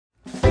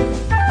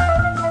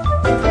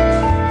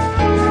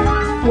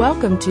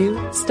Welcome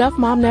to Stuff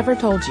Mom Never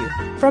Told You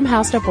from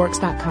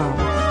HowStuffWorks.com.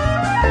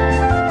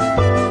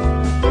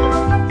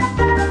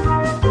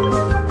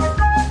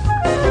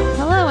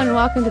 Hello and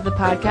welcome to the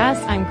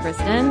podcast. I'm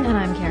Kristen. And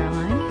I'm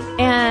Caroline.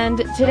 And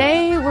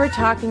today we're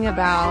talking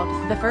about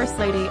the First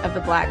Lady of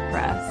the Black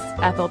Press,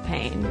 Ethel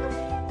Payne.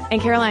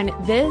 And Caroline,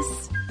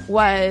 this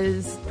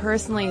was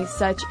personally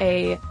such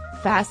a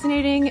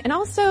fascinating and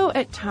also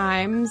at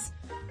times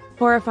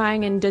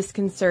horrifying and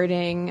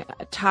disconcerting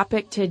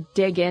topic to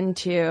dig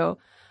into,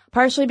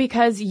 partially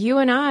because you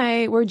and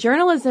I were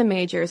journalism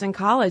majors in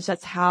college.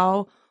 That's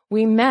how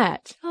we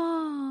met.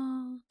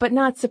 Oh. But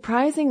not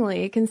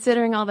surprisingly,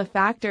 considering all the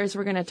factors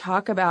we're going to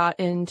talk about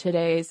in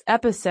today's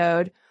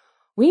episode,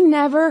 we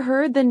never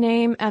heard the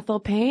name Ethel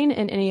Payne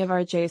in any of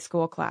our J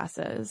school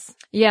classes.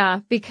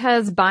 Yeah,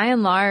 because by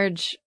and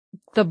large,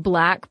 the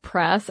black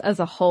press as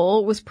a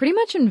whole was pretty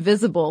much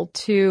invisible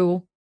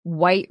to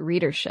white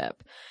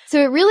readership.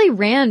 So it really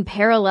ran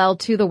parallel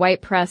to the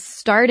white press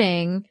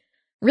starting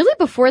really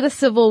before the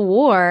Civil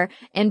War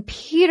and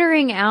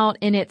petering out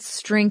in its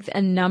strength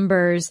and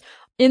numbers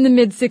in the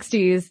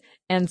mid-60s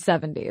and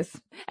 70s.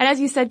 And as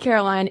you said,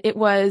 Caroline, it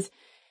was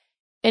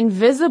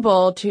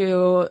invisible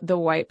to the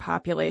white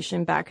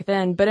population back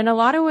then, but in a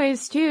lot of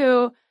ways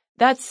too,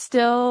 that's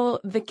still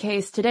the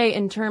case today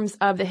in terms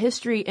of the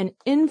history and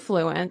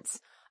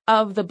influence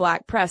of the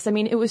black press. I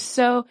mean, it was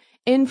so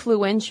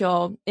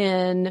influential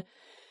in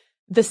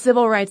the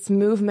civil rights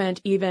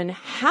movement even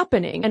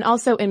happening and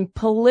also in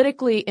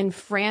politically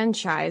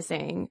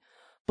enfranchising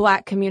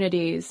black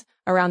communities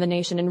around the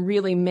nation and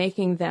really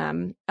making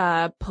them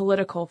a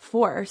political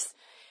force.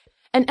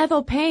 And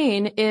Ethel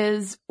Payne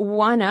is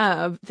one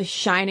of the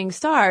shining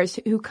stars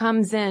who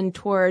comes in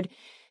toward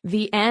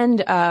the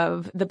end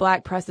of the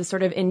black press's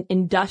sort of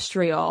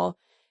industrial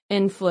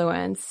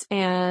influence.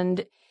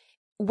 And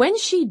when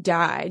she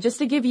died, just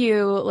to give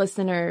you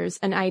listeners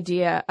an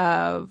idea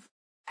of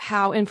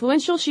how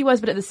influential she was,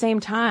 but at the same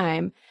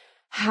time,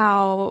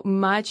 how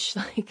much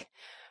like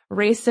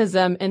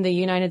racism in the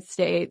United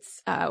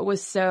States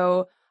was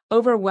so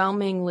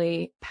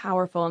overwhelmingly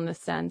powerful in the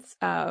sense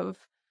of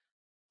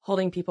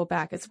holding people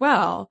back as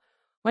well.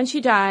 When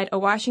she died, a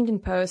Washington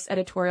Post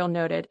editorial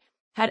noted,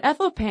 had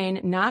Ethel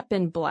Payne not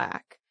been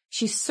black,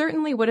 she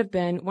certainly would have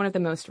been one of the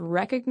most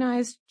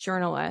recognized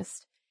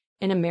journalists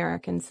in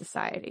American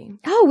society.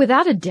 Oh,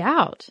 without a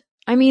doubt.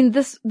 I mean,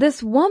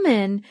 this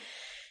woman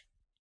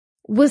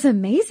was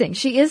amazing.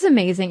 She is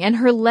amazing, and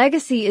her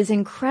legacy is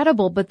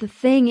incredible. But the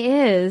thing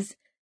is,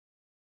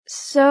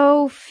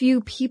 so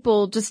few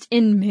people just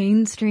in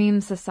mainstream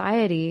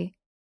society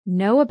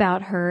know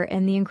about her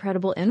and the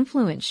incredible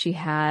influence she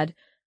had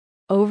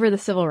over the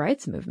civil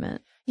rights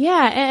movement.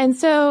 Yeah, and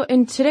so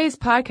in today's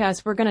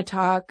podcast, we're going to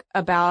talk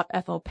about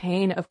Ethel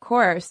Payne, of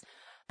course.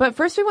 But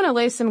first, we want to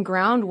lay some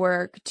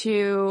groundwork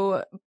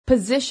to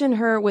position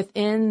her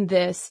within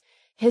this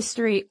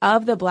history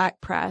of the black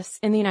press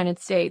in the United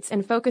States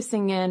and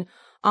focusing in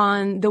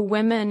on the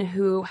women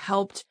who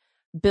helped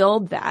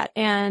build that.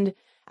 And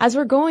as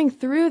we're going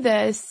through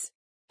this,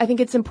 I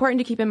think it's important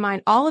to keep in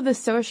mind all of the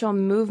social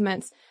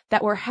movements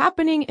that were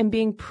happening and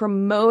being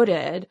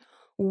promoted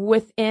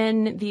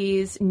within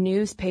these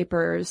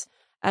newspapers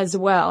as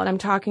well. And I'm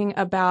talking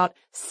about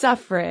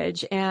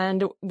suffrage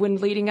and when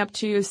leading up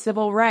to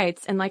civil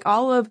rights and like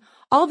all of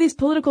these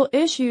political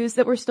issues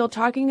that we're still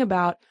talking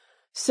about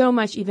so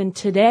much even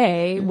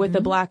today with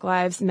the Black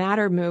Lives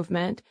Matter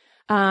movement,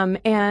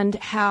 and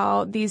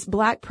how these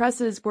black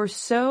presses were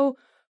so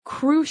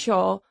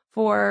crucial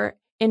for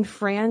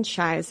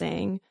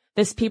enfranchising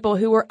this people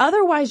who were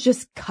otherwise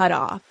just cut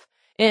off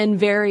in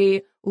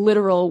very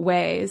literal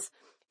ways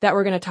that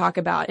we're going to talk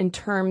about in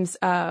terms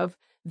of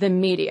the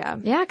media.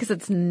 Yeah, because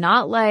it's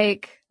not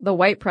like the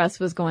white press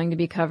was going to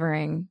be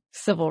covering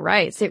civil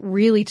rights. It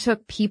really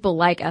took people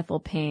like Ethel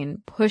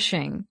Payne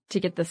pushing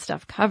to get this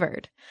stuff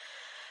covered.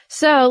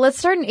 So let's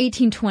start in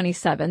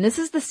 1827. This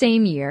is the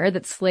same year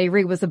that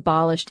slavery was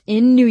abolished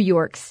in New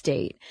York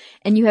State.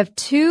 And you have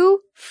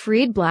two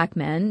freed black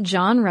men,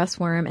 John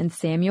Russwurm and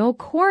Samuel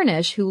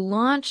Cornish, who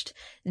launched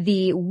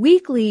the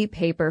weekly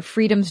paper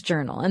Freedom's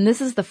Journal. And this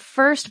is the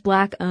first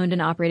black-owned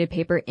and operated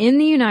paper in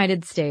the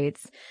United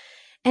States.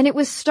 And it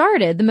was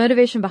started, the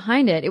motivation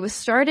behind it, it was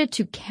started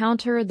to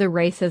counter the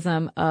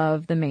racism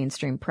of the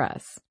mainstream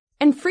press.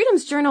 And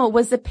Freedom's Journal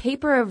was the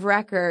paper of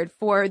record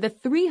for the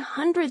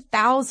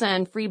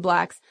 300,000 free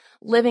blacks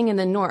living in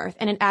the North,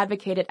 and it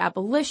advocated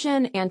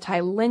abolition,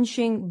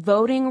 anti-lynching,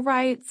 voting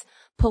rights,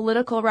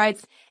 political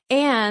rights,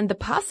 and the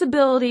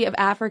possibility of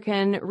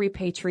African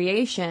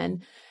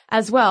repatriation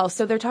as well.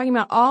 So they're talking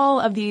about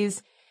all of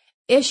these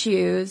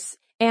issues.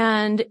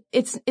 And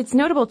it's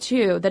notable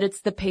too that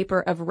it's the paper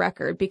of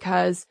record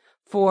because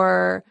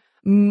for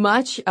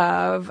much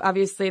of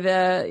obviously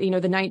the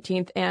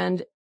 19th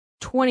and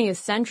 20th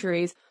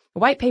centuries,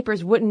 white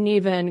papers wouldn't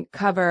even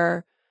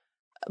cover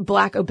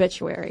black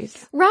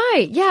obituaries.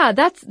 Right. Yeah.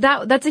 That's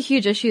a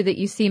huge issue that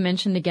you see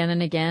mentioned again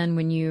and again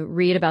when you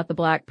read about the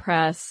black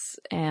press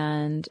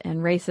and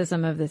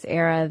racism of this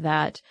era,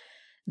 that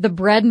the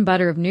bread and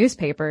butter of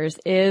newspapers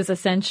is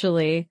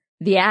essentially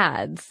the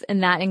ads,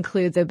 and that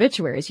includes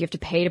obituaries. You have to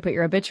pay to put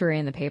your obituary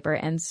in the paper.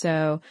 And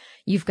so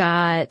you've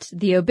got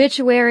the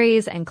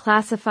obituaries and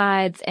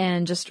classifieds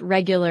and just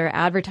regular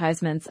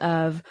advertisements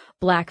of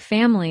Black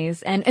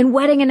families and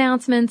wedding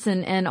announcements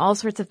and all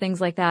sorts of things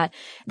like that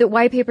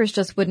white papers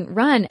just wouldn't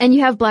run. And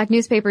you have Black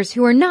newspapers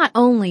who are not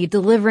only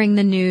delivering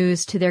the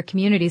news to their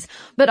communities,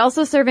 but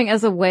also serving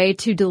as a way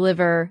to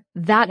deliver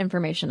that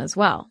information as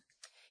well.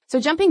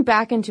 So jumping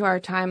back into our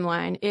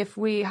timeline, if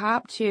we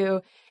hop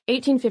to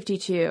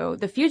 1852,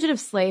 the Fugitive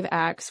Slave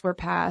Acts were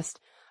passed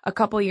a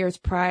couple years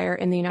prior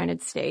in the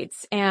United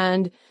States.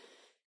 And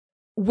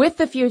with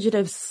the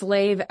Fugitive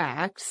Slave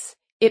Acts,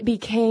 it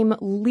became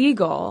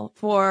legal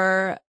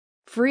for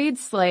freed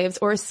slaves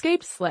or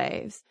escaped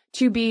slaves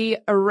to be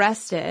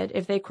arrested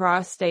if they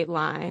crossed state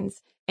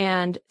lines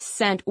and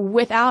sent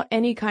without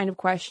any kind of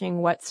questioning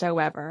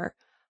whatsoever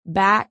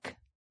back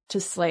to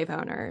slave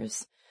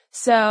owners.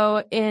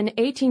 So in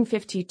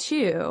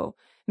 1852,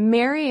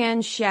 Mary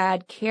Ann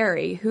Shadd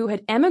Cary, who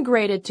had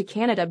emigrated to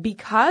Canada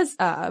because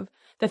of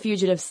the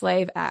Fugitive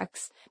Slave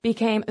Acts,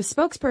 became a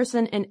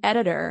spokesperson and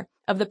editor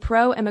of the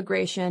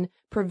pro-immigration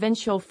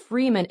Provincial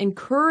Freeman,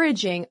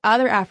 encouraging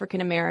other African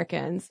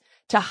Americans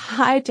to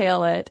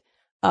hightail it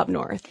up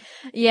north.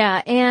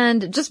 Yeah,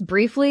 and just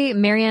briefly,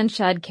 Mary Ann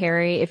Shadd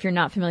Cary, if you're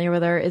not familiar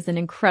with her, is an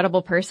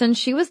incredible person.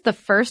 She was the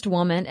first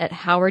woman at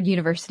Howard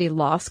University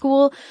Law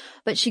School,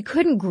 but she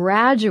couldn't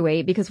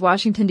graduate because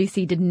Washington,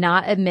 D.C. did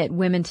not admit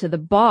women to the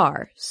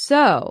bar.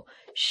 So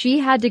she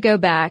had to go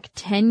back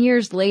 10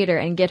 years later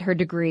and get her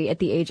degree at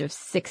the age of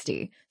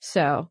 60.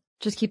 So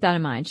just keep that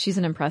in mind. She's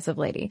an impressive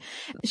lady.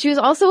 She was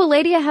also a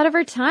lady ahead of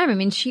her time. I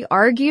mean, she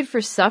argued for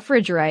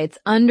suffrage rights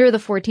under the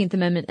 14th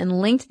Amendment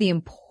and linked the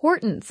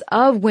importance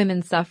of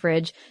women's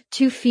suffrage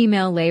to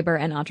female labor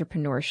and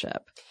entrepreneurship.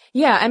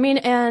 Yeah, I mean,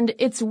 and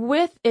it's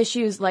with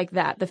issues like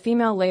that, the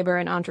female labor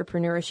and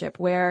entrepreneurship,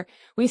 where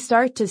we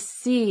start to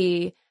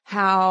see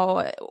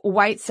how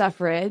white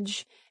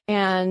suffrage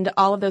and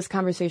all of those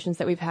conversations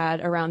that we've had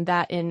around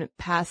that in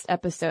past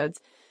episodes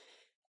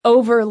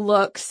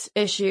overlooks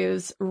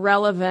issues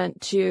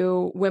relevant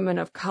to women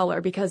of color,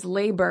 because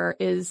labor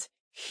is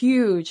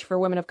huge for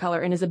women of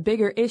color and is a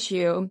bigger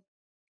issue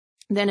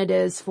than it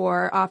is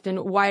for often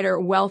whiter,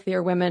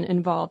 wealthier women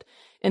involved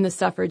in the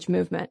suffrage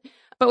movement.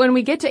 But when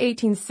we get to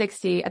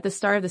 1860, at the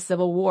start of the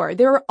Civil War,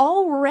 there are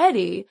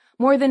already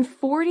more than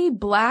 40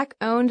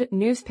 Black-owned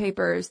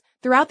newspapers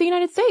throughout the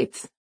United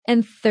States.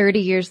 And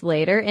 30 years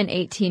later, in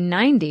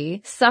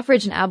 1890,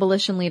 suffrage and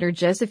abolition leader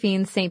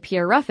Josephine St.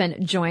 Pierre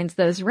Ruffin joins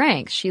those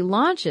ranks. She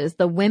launches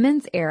the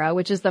Women's Era,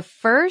 which is the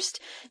first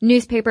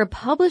newspaper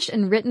published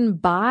and written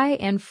by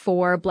and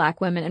for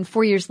Black women. And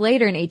 4 years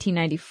later, in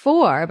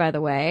 1894, by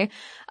the way,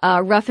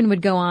 Ruffin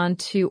would go on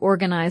to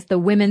organize the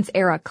Women's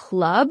Era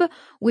Club,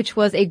 which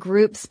was a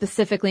group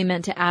specifically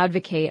meant to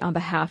advocate on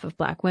behalf of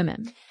Black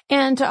women.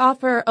 And to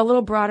offer a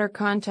little broader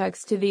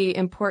context to the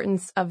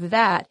importance of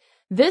that,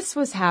 this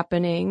was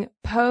happening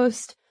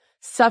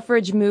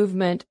post-suffrage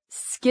movement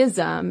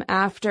schism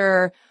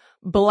after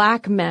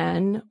Black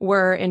men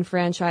were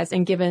enfranchised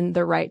and given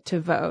the right to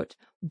vote,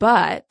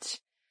 but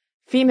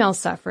female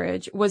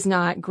suffrage was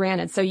not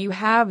granted. So you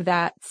have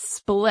that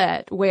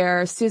split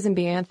where Susan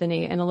B.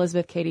 Anthony and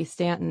Elizabeth Cady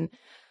Stanton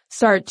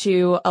start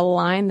to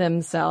align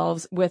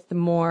themselves with the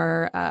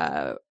more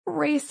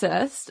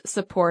racist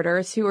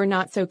supporters who are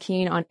not so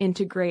keen on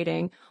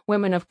integrating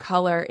women of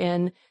color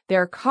in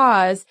their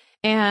cause.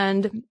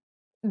 And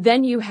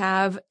then you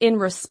have, in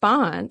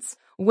response,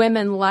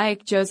 women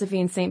like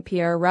Josephine St.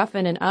 Pierre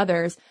Ruffin and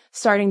others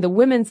starting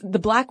the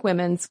Black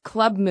women's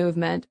club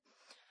movement,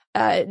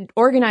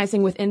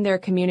 organizing within their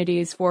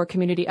communities for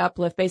community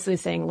uplift, basically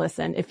saying,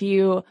 listen, if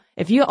y'all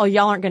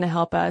aren't going to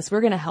help us,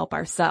 we're going to help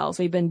ourselves.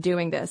 We've been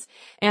doing this.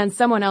 And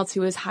someone else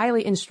who was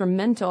highly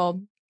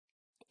instrumental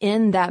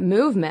in that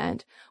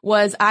movement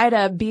was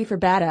Ida B. for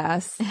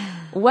Badass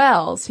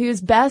Wells,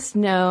 who's best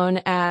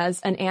known as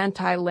an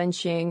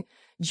anti-lynching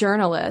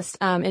journalist.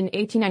 In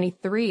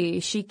 1893,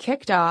 she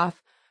kicked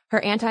off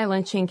her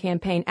anti-lynching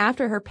campaign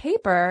after her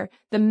paper,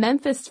 The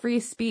Memphis Free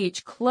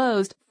Speech,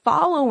 closed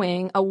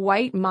following a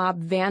white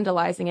mob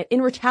vandalizing it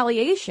in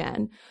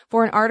retaliation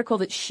for an article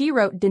that she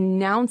wrote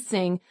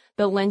denouncing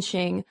the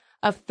lynching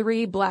of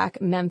 3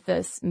 Black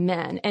Memphis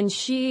men. And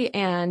she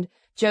and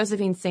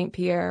Josephine St.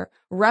 Pierre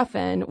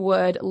Ruffin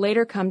would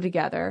later come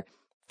together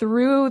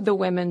through the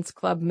women's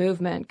club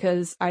movement,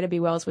 because Ida B.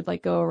 Wells would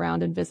go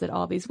around and visit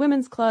all these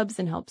women's clubs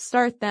and help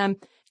start them.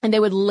 And they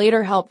would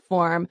later help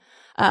form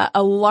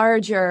a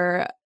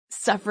larger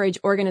suffrage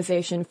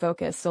organization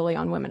focused solely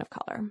on women of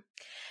color.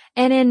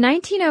 And in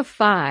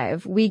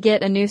 1905, we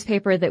get a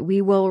newspaper that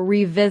we will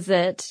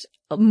revisit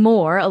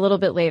more a little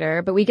bit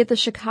later, but we get the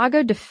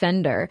Chicago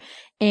Defender,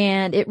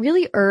 and it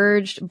really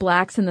urged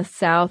Blacks in the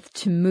South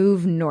to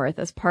move north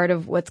as part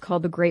of what's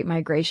called the Great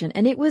Migration.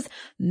 And it was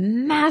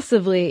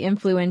massively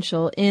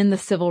influential in the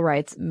civil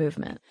rights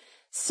movement.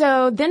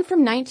 So then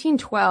from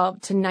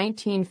 1912 to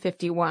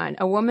 1951,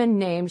 a woman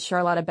named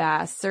Charlotta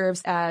Bass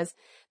serves as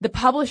the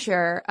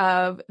publisher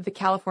of the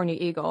California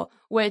Eagle,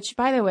 which,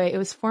 by the way, it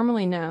was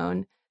formerly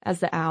known as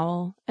the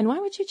Owl. And why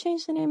would you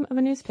change the name of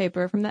a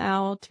newspaper from the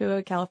Owl to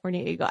a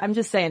California Eagle? I'm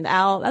just saying, the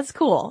Owl, that's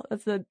cool.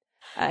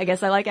 I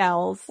guess I like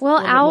owls.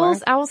 Well,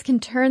 owls can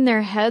turn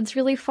their heads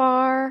really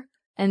far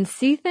and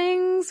see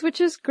things,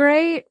 which is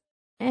great.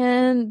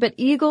 But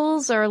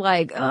eagles are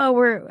like,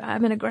 oh,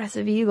 I'm an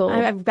aggressive eagle.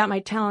 I've got my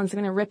talons. I'm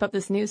going to rip up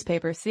this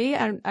newspaper. See,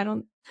 I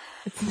don't,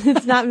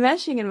 it's not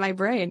meshing in my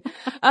brain.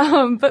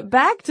 But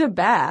back to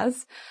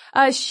Bass.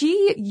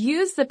 She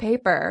used the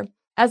paper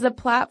as a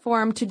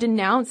platform to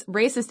denounce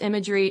racist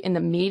imagery in the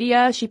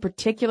media. She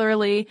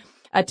particularly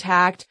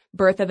attacked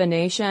Birth of a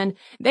Nation.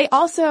 They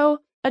also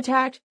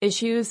attacked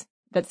issues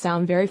that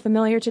sound very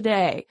familiar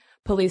today.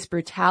 Police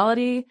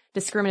brutality,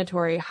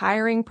 discriminatory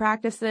hiring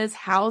practices,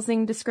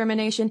 housing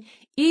discrimination,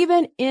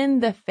 even in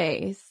the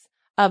face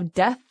of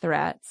death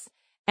threats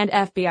and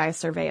FBI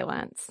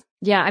surveillance.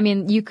 Yeah, I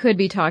mean, you could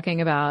be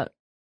talking about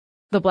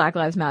the Black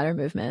Lives Matter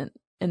movement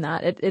in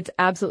that. It's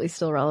absolutely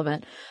still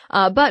relevant.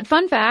 But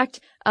fun fact,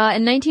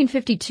 in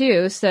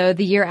 1952, so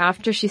the year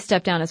after she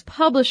stepped down as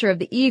publisher of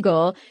the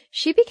Eagle,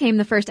 she became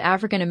the first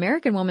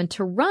African-American woman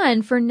to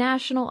run for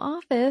national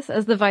office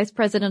as the vice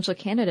presidential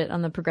candidate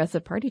on the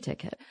Progressive Party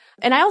ticket.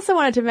 And I also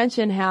wanted to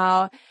mention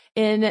how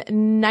in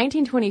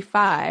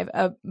 1925,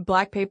 a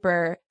black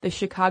paper, the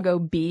Chicago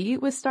Bee,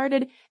 was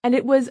started, and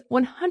it was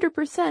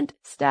 100%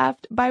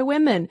 staffed by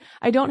women.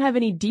 I don't have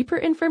any deeper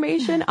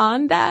information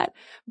on that,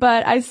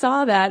 but I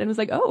saw that and was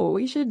like, oh,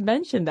 we should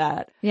mention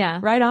that. Yeah.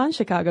 Right on,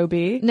 Chicago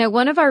Bee. No,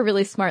 one of our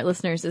really smart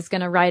listeners is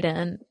going to write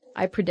in,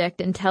 I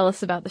predict, and tell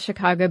us about the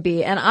Chicago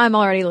Bee, and I'm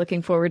already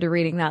looking forward to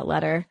reading that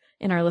letter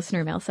in our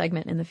listener mail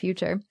segment in the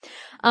future.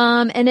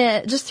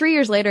 Just 3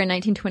 years later, in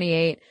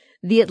 1928,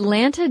 the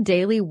Atlanta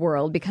Daily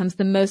World becomes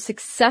the most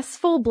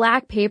successful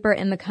black paper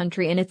in the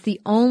country, and it's the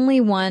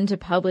only one to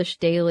publish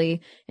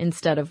daily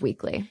instead of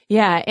weekly.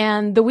 Yeah,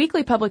 and the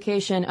weekly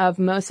publication of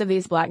most of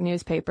these black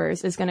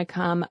newspapers is going to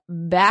come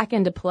back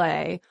into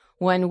play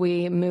when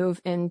we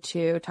move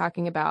into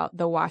talking about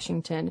the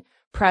Washington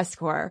Press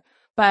Corps.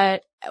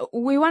 But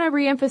we want to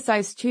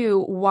reemphasize,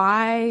 too,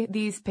 why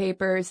these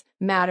papers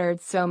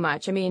mattered so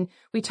much. I mean,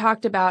 we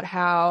talked about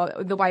how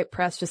the white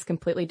press just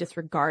completely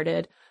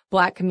disregarded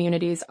black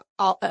communities,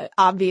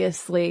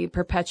 obviously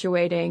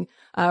perpetuating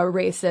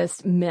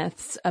racist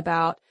myths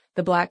about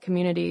the black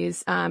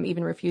communities,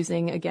 even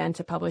refusing, again,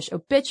 to publish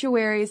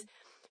obituaries.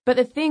 But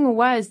the thing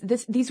was,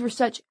 these were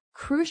such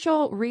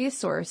crucial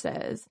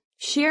resources,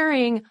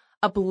 sharing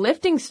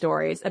uplifting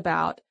stories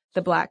about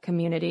the black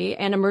community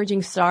and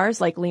emerging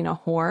stars like Lena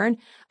Horne.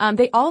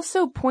 They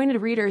also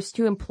pointed readers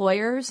to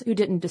employers who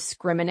didn't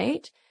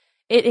discriminate.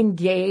 It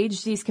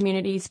engaged these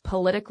communities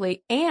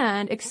politically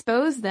and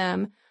exposed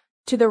them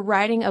to the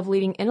writing of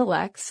leading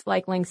intellects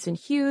like Langston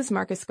Hughes,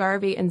 Marcus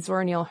Garvey, and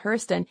Zora Neale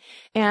Hurston.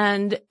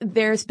 And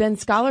there's been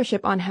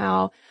scholarship on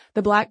how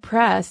the black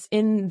press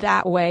in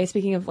that way,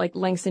 speaking of like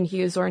Langston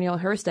Hughes, Zora Neale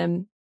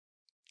Hurston,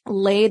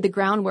 laid the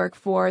groundwork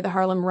for the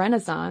Harlem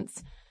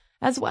Renaissance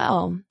as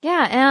well.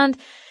 Yeah, and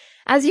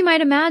as you might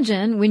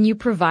imagine, when you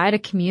provide a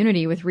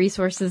community with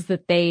resources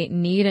that they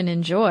need and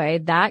enjoy,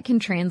 that can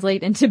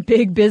translate into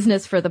big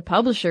business for the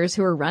publishers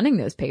who are running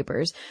those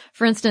papers.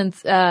 For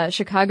instance,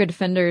 Chicago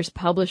Defender's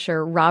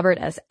publisher Robert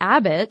S.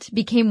 Abbott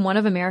became one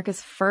of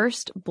America's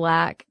first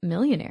black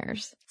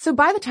millionaires. So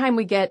by the time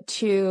we get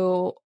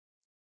to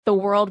the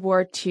World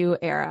War II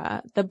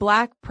era, the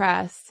black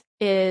press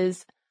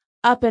is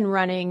up and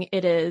running.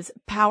 It is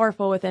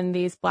powerful within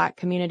these black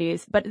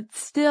communities, but it's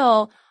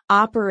still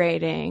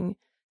operating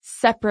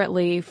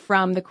separately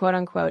from the quote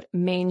unquote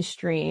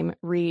mainstream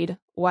read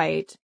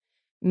white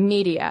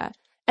media.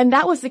 And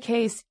that was the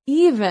case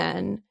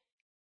even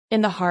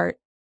in the heart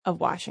of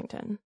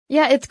Washington.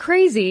 Yeah, it's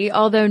crazy,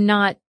 although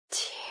not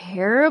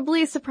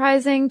terribly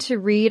surprising to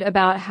read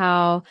about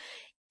how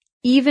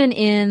even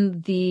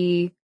in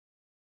the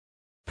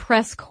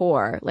press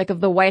corps, like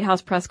of the White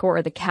House press corps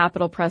or the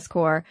Capitol press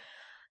corps,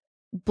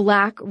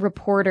 black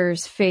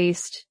reporters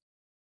faced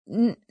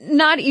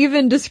not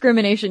even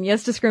discrimination,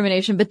 yes,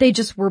 discrimination, but they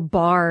just were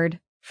barred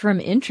from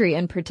entry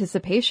and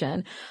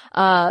participation.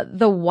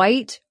 The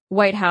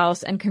White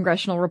House and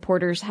congressional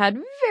reporters had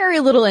very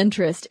little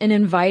interest in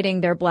inviting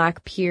their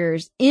black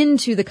peers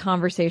into the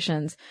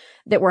conversations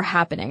that were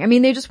happening. I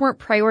mean, they just weren't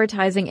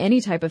prioritizing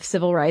any type of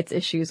civil rights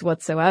issues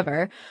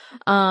whatsoever.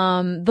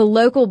 The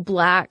local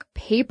black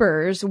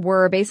papers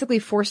were basically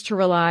forced to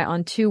rely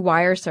on two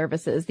wire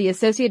services, the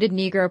Associated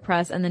Negro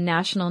Press and the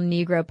National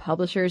Negro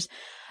Publishers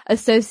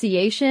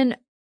Association.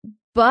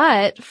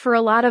 But for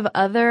a lot of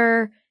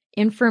other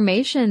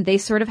information, they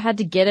sort of had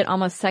to get it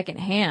almost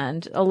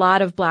secondhand. A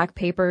lot of black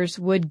papers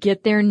would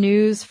get their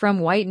news from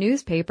white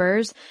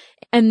newspapers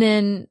and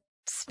then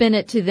spin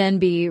it to then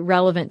be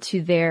relevant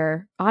to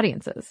their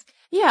audiences.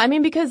 Yeah, I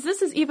mean, because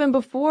this is even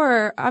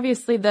before,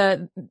 obviously,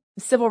 the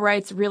civil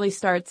rights really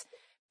starts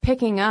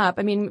picking up.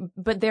 I mean,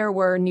 but there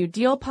were New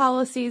Deal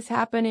policies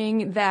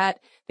happening that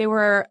they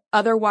were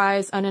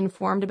otherwise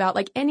uninformed about,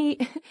 like any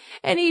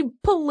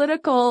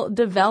political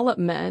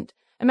development.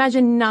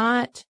 Imagine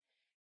not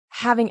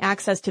having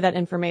access to that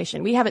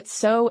information. We have it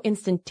so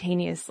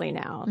instantaneously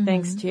now,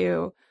 thanks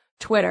to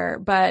Twitter.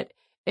 But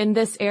in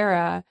this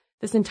era,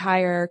 this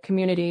entire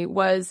community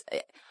was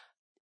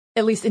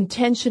at least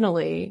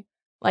intentionally,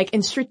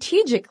 and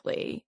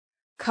strategically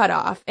cut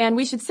off. And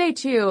we should say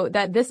too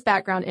that this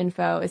background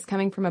info is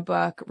coming from a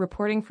book,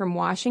 Reporting from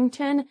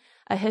Washington,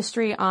 A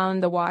History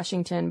on the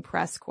Washington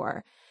Press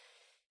Corps.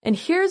 And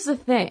here's the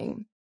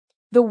thing.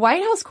 The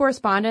White House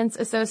Correspondents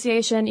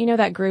Association,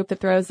 that group that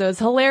throws those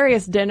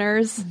hilarious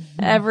dinners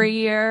every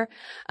year,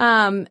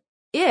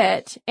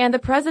 it and the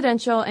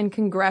presidential and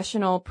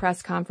congressional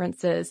press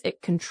conferences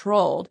it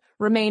controlled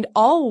remained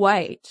all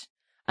white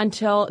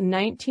until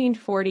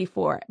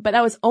 1944. But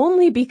that was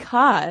only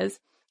because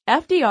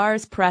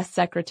FDR's press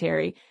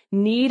secretary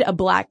needed a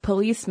black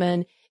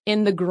policeman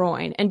in the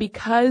groin. And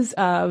because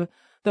of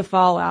the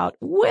fallout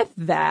with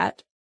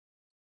that,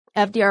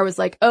 FDR was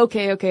like,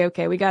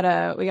 okay. We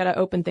gotta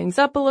open things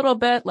up a little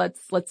bit.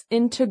 Let's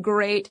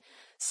integrate.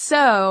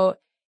 So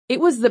it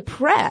was the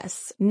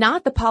press,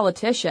 not the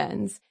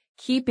politicians,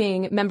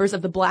 keeping members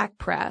of the black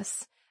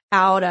press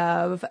out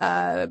of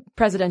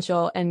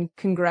presidential and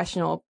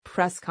congressional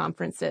press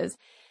conferences.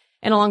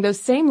 And along those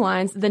same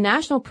lines, the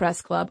National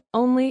Press Club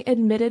only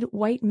admitted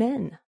white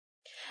men.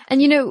 And,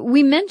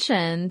 we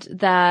mentioned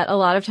that a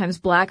lot of times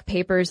black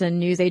papers and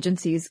news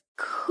agencies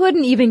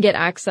couldn't even get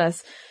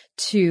access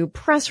to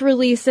press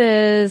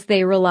releases.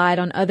 They relied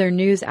on other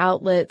news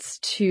outlets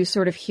to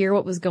sort of hear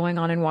what was going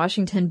on in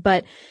Washington.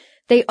 But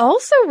they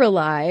also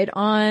relied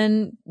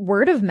on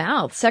word of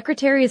mouth.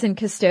 Secretaries and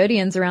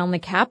custodians around the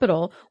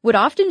Capitol would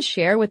often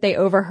share what they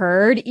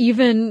overheard,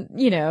 even,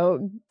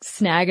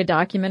 snag a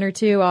document or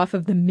two off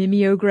of the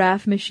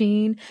mimeograph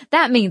machine.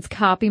 That means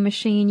copy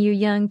machine, you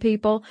young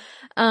people.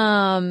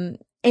 And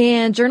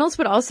journalists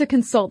would also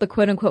consult the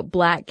quote-unquote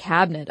black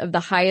cabinet of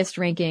the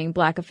highest-ranking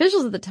black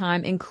officials at the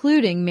time,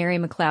 including Mary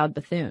McLeod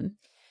Bethune.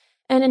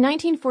 And in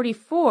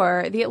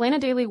 1944, the Atlanta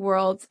Daily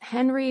World's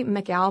Henry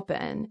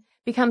McAlpin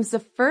becomes the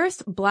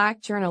first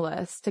black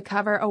journalist to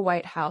cover a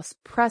White House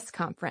press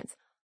conference.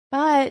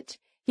 But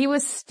he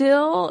was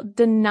still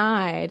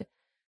denied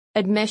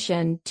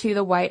admission to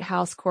the White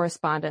House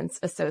Correspondents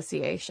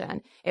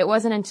Association. It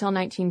wasn't until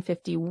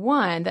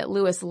 1951 that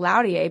Louis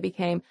Lautier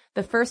became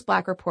the first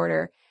black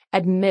reporter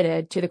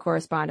admitted to the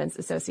Correspondents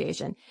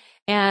Association.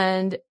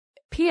 And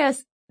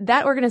P.S.,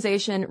 that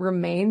organization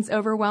remains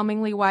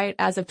overwhelmingly white.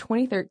 As of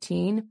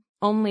 2013,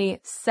 only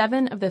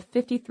 7 of the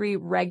 53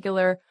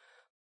 regular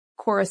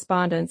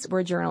correspondents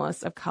were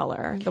journalists of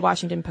color, the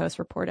Washington Post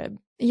reported.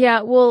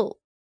 Yeah, well,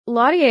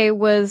 Lautier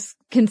was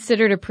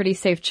considered a pretty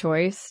safe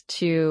choice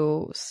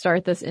to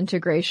start this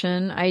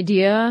integration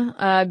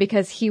idea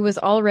because he was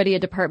already a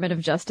Department of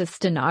Justice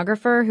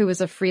stenographer who was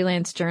a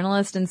freelance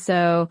journalist. And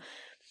so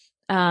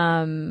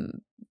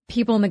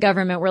people in the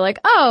government were like,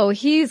 oh,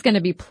 he's going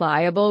to be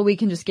pliable. We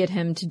can just get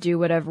him to do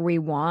whatever we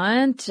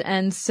want.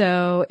 And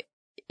so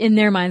in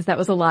their minds, that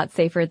was a lot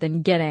safer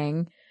than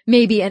getting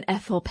maybe an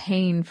Ethel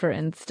Payne, for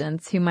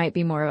instance, who might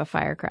be more of a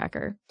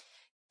firecracker.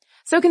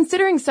 So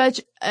considering such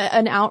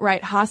an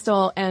outright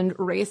hostile and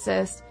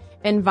racist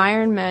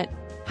environment,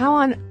 how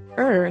on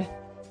earth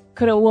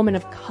could a woman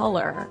of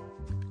color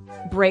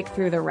break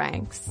through the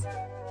ranks?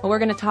 Well, we're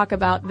going to talk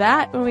about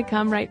that when we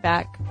come right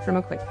back from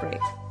a quick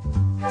break.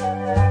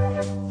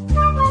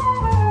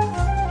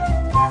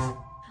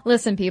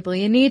 Listen, people,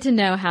 you need to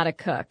know how to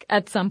cook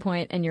at some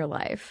point in your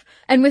life.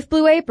 And with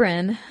Blue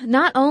Apron,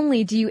 not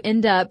only do you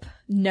end up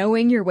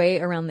knowing your way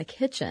around the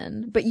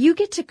kitchen, but you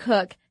get to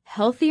cook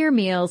healthier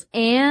meals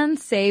and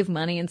save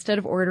money instead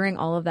of ordering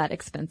all of that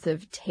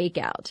expensive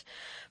takeout.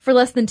 For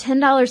less than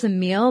 $10 a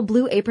meal,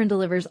 Blue Apron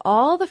delivers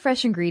all the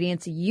fresh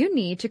ingredients you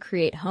need to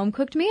create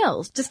home-cooked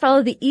meals. Just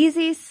follow the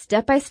easy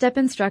step-by-step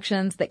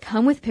instructions that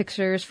come with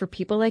pictures for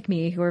people like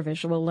me who are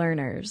visual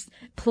learners.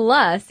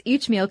 Plus,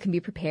 each meal can be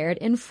prepared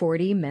in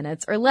 40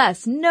 minutes or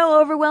less. No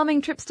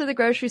overwhelming trips to the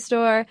grocery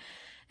store.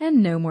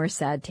 And no more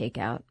sad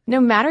takeout. No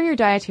matter your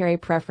dietary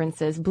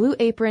preferences, Blue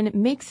Apron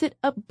makes it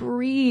a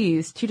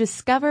breeze to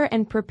discover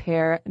and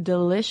prepare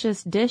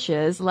delicious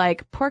dishes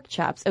like pork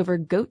chops over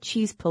goat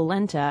cheese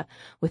polenta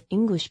with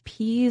English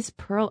peas,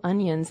 pearl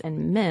onions,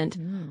 and mint.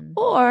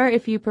 Or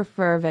if you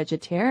prefer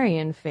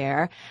vegetarian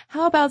fare,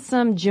 how about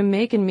some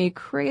Jamaican Me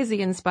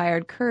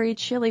crazy-inspired curry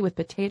chili with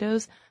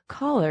potatoes,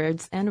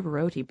 collards, and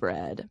roti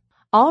bread.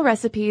 All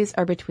recipes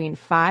are between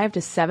 500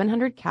 to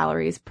 700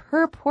 calories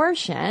per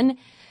portion.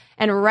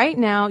 And right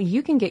now,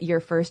 you can get your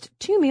first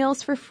 2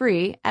 meals for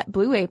free at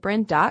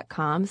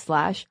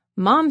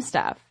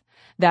blueapron.com/momstuff.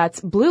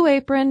 That's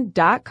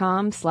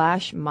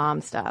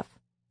blueapron.com/momstuff.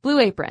 Blue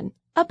Apron,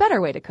 a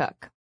better way to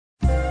cook.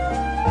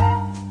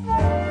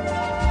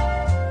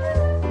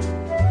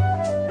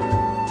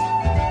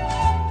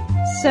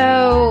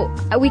 So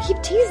we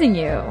keep teasing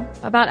you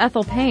about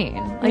Ethel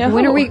Payne. Like,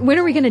 when are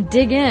we going to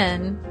dig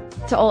in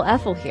to old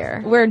Ethel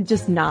here? We're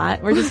just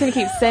not. We're just going to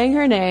keep saying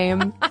her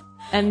name.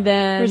 And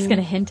then we're just going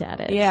to hint at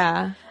it.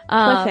 Yeah.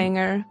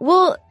 Cliffhanger.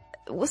 Well,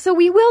 so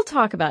we will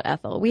talk about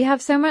Ethel. We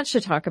have so much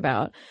to talk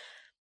about.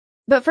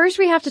 But first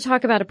we have to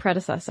talk about a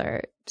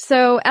predecessor.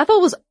 So Ethel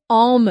was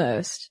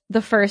almost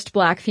the first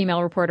Black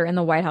female reporter in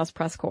the White House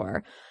press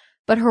corps,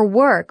 but her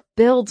work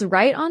builds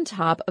right on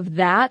top of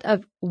that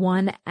of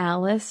one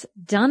Alice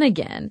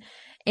Dunnigan.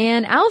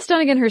 And Alice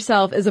Dunnigan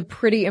herself is a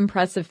pretty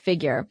impressive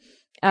figure.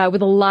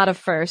 With a lot of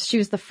firsts. She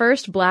was the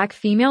first Black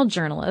female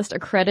journalist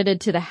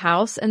accredited to the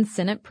House and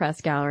Senate press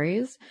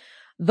galleries,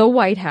 the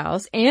White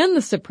House, and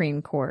the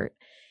Supreme Court.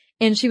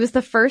 And she was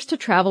the first to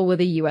travel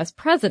with a U.S.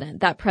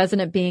 president, that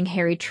president being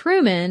Harry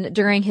Truman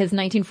during his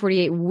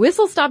 1948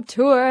 whistle-stop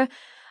tour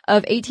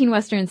of 18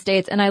 Western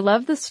states. And I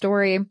love the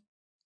story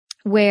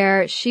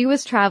where she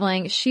was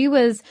traveling. She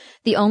was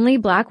the only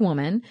Black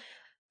woman,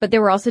 but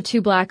there were also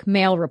 2 Black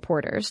male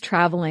reporters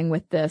traveling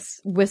with this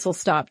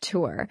whistle-stop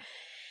tour.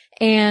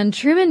 And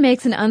Truman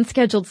makes an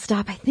unscheduled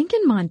stop, I think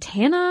in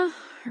Montana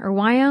or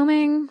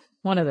Wyoming,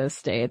 one of those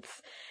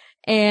states.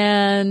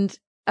 And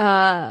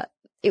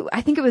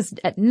I think it was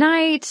at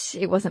night.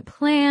 It wasn't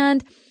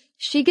planned.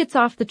 She gets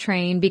off the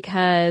train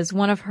because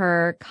one of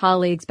her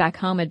colleagues back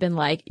home had been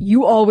like,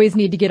 you always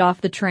need to get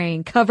off the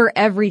train, cover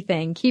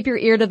everything, keep your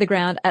ear to the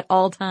ground at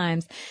all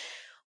times.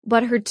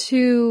 But her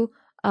 2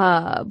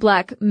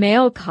 Black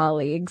male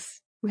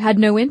colleagues had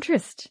no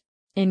interest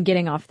in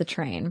getting off the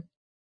train.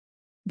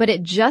 But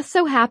it just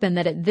so happened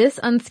that at this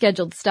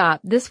unscheduled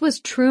stop, this was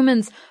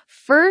Truman's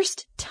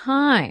first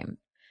time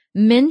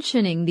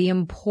mentioning the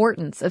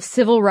importance of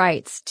civil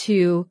rights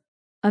to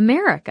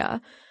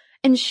America.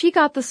 And she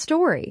got the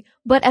story.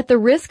 But at the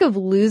risk of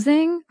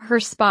losing her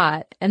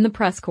spot in the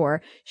press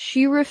corps,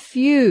 she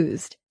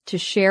refused to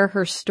share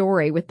her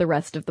story with the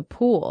rest of the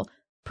pool,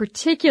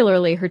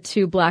 particularly her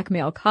 2 Black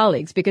male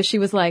colleagues, because she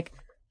was like,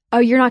 oh,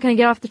 you're not going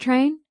to get off the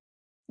train?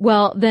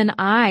 Well, then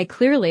I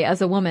clearly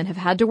as a woman have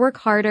had to work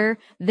harder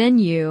than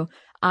you.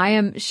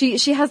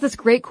 She has this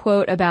great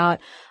quote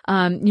about,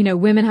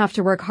 women have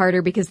to work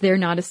harder because they're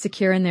not as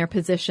secure in their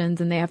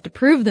positions and they have to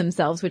prove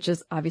themselves, which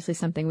is obviously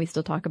something we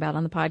still talk about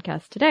on the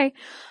podcast today.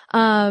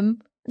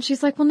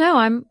 She's like, well, no,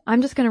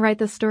 I'm just going to write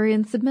this story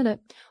and submit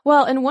it.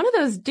 Well, and one of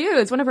those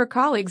dudes, one of her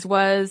colleagues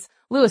was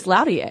Louis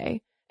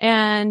Lautier,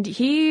 and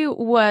he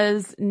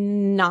was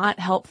not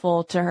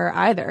helpful to her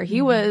either.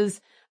 He was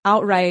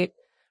outright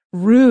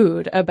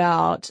rude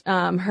about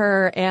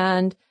her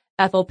and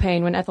Ethel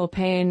Payne when Ethel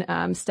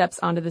Payne steps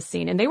onto the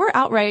scene. And they were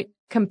outright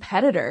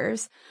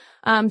competitors.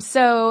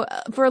 So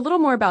for a little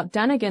more about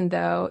Dunnigan,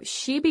 though,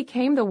 she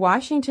became the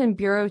Washington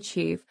bureau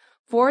chief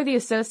for the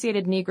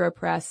Associated Negro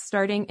Press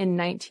starting in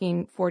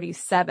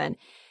 1947.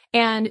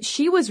 And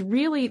she was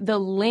really the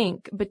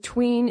link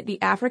between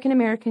the African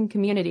American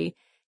community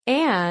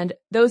and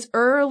those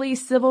early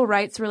civil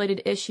rights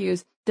related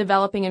issues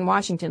developing in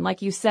Washington.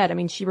 Like you said, I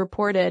mean, she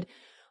reported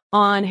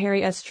on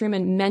Harry S.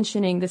 Truman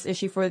mentioning this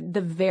issue for the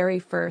very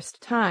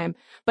first time.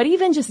 But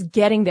even just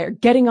getting there,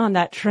 getting on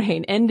that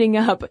train, ending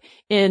up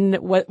in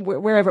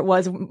wherever it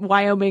was,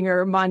 Wyoming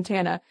or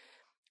Montana,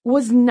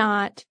 was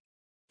not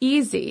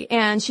easy.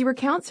 And she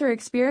recounts her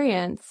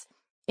experience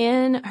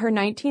in her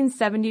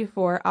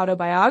 1974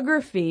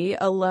 autobiography,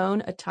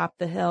 Alone Atop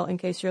the Hill, in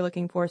case you're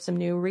looking for some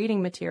new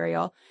reading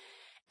material.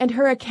 And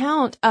her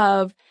account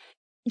of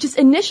just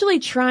initially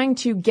trying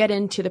to get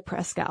into the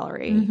press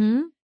gallery.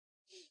 Mm-hmm.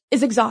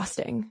 Is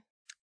exhausting.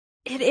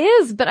 It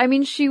is, but I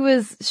mean, she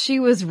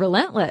was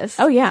relentless.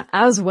 Oh yeah.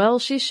 As well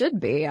she should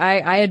be.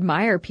 I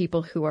admire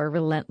people who are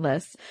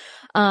relentless.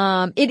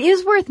 It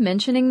is worth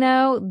mentioning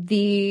though,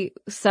 the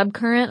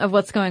subcurrent of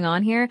what's going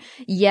on here.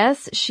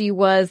 Yes, she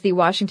was the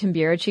Washington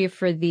bureau chief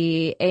for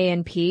the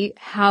A&P.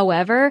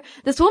 However,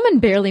 this woman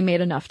barely made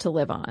enough to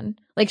live on.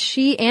 Like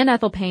she and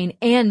Ethel Payne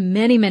and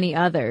many, many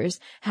others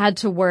had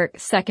to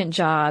work second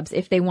jobs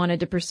if they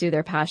wanted to pursue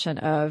their passion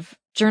of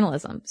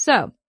journalism.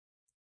 So,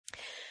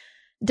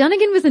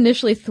 Dunnigan was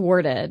initially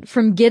thwarted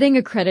from getting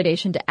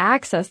accreditation to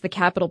access the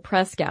Capitol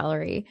Press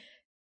Gallery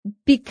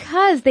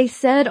because they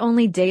said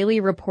only daily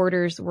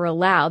reporters were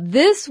allowed.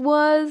 This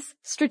was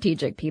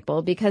strategic,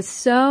 people, because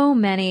so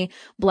many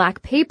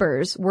Black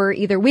papers were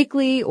either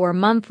weekly or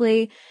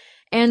monthly.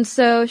 And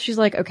so she's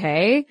like,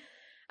 okay,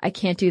 I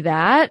can't do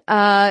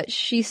that.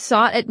 She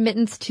sought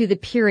admittance to the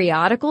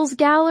periodicals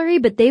gallery,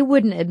 but they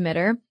wouldn't admit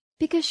her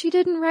because she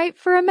didn't write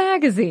for a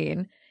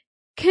magazine.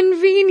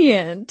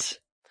 Convenient.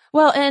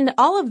 Well, and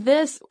all of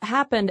this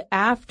happened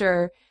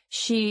after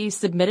she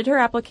submitted her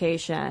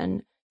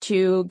application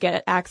to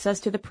get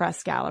access to the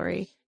press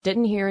gallery.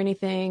 Didn't hear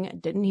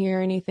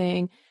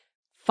anything.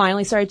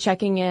 Finally started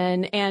checking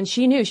in, and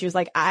she knew. She was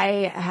like,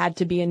 I had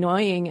to be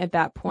annoying at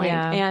that point.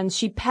 Yeah. And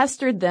she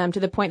pestered them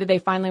to the point that they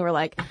finally were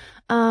like,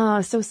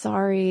 oh, so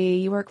sorry.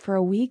 You work for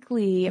a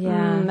weekly.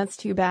 Yeah. That's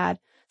too bad.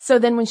 So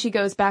then when she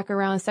goes back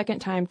around a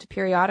second time to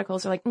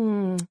periodicals, they're like,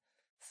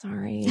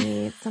 sorry,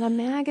 it's not a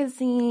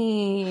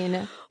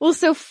magazine. Well,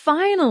 so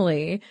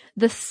finally,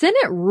 the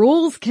Senate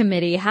Rules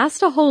Committee has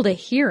to hold a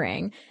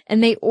hearing,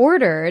 and they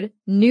ordered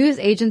news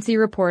agency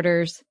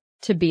reporters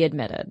to be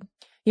admitted.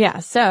 Yeah,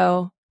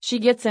 so she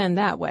gets in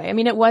that way. I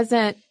mean, it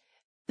wasn't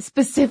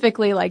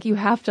specifically like you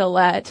have to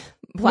let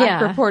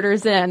Black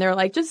reporters in. They're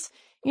like, just,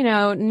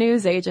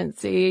 news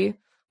agency,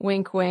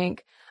 Wink,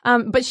 wink.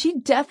 But she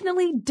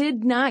definitely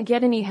did not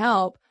get any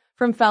help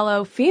from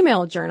fellow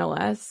female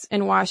journalists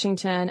in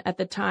Washington at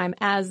the time,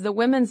 as the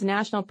Women's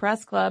National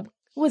Press Club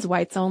was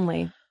whites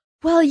only.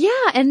 Well,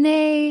 yeah, and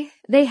they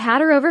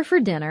had her over for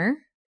dinner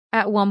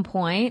at one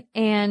point,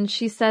 and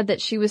she said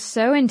that she was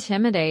so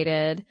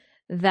intimidated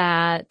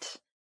that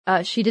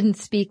she didn't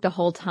speak the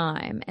whole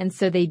time, and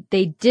so they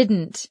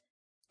didn't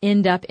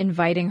end up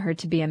inviting her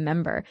to be a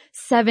member.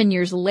 7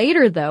 years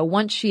later, though,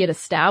 once she had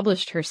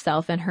established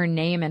herself and her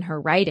name and her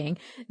writing,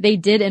 they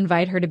did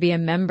invite her to be a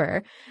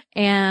member.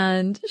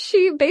 And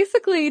she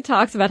basically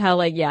talks about how,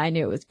 like, yeah, I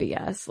knew it was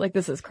BS. Like,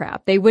 this is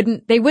crap. They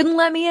wouldn't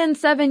let me in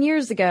 7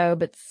 years ago,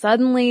 but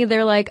suddenly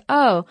they're like,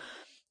 oh,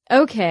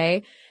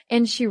 okay.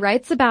 And she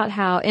writes about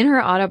how, in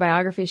her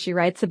autobiography, she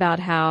writes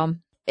about how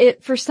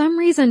it, for some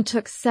reason,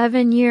 took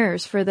 7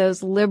 years for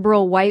those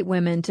liberal white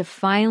women to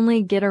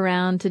finally get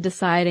around to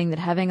deciding that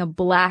having a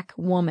black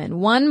woman,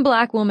 one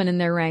black woman in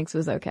their ranks,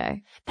 was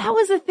okay. That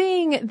was a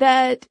thing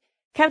that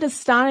kept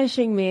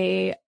astonishing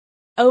me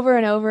over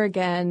and over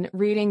again,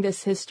 reading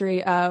this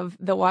history of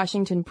the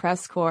Washington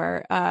Press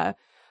Corps,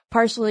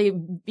 partially,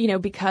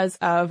 because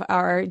of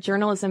our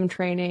journalism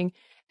training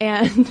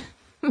and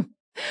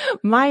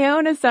my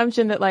own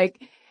assumption that, like,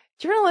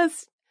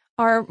 journalists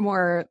are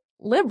more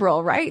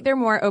liberal, right? They're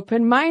more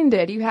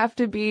open-minded. You have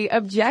to be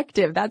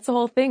objective. That's the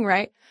whole thing,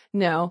 right?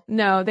 No,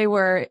 they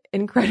were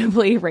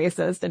incredibly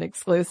racist and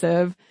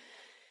exclusive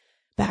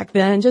back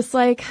then, just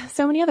like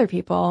so many other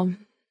people.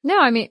 No,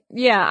 I mean,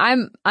 yeah,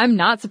 I'm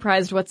not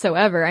surprised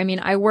whatsoever. I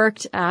mean, I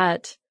worked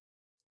at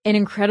an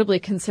incredibly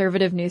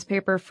conservative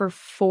newspaper for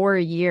 4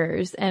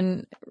 years,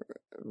 and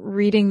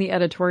reading the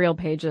editorial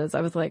pages,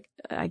 I was like,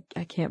 I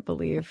can't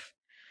believe.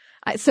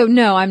 So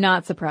no, I'm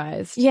not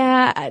surprised.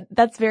 Yeah,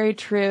 that's very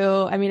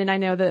true. I mean, and I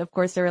know that, of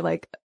course, there are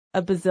like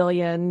a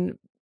bazillion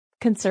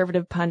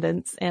conservative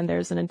pundits, and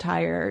there's an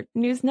entire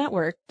news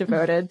network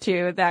devoted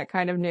to that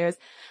kind of news.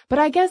 But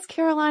I guess,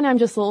 Caroline, I'm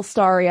just a little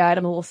starry-eyed.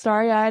 I'm a little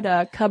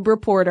starry-eyed cub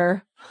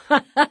reporter,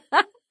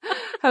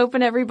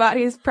 hoping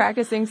everybody's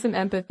practicing some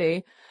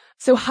empathy.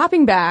 So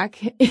hopping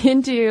back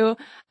into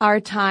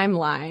our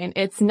timeline,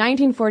 it's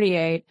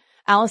 1948.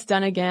 Alice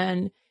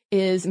Dunnigan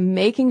is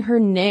making her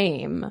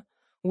name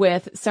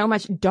with so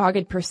much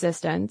dogged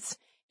persistence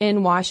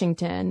in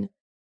Washington.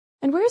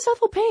 And where's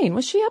Ethel Payne?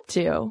 What's she up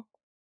to?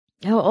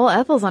 Oh,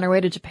 Ethel's on her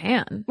way to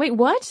Japan. Wait,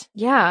 what?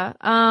 Yeah.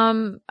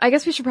 I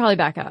guess we should probably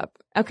back up.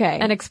 Okay.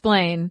 And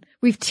explain.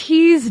 We've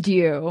teased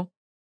you.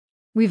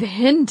 We've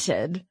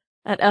hinted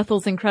at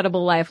Ethel's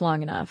incredible life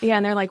long enough. Yeah,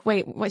 and they're like,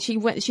 wait, what?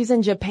 She's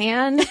in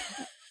Japan?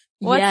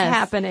 What's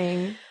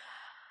happening?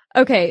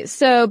 Okay,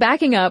 so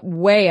backing up,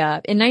 way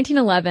up, in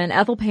 1911,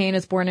 Ethel Payne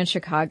is born in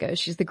Chicago.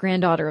 She's the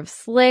granddaughter of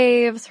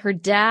slaves. Her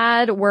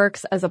dad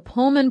works as a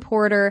Pullman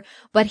porter,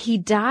 but he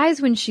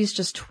dies when she's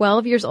just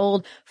 12 years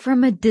old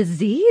from a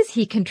disease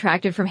he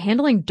contracted from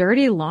handling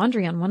dirty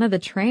laundry on one of the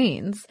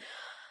trains.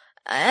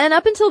 And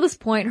up until this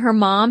point, her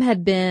mom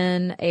had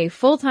been a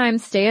full-time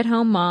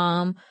stay-at-home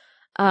mom,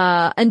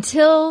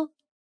 until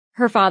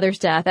her father's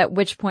death, at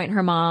which point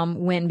her mom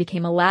went and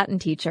became a Latin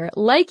teacher,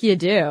 like you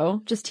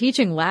do, just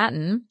teaching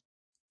Latin.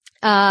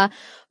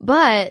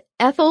 But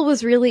Ethel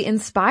was really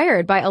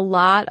inspired by a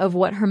lot of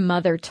what her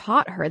mother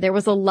taught her. There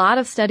was a lot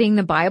of studying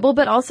the Bible,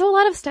 but also a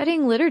lot of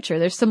studying literature.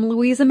 There's some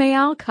Louisa May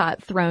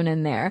Alcott thrown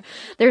in there.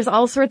 There's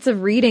all sorts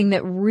of reading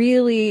that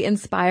really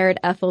inspired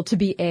Ethel to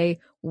be a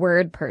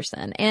word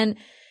person. And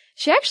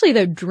she actually,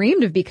 though,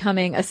 dreamed of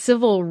becoming a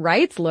civil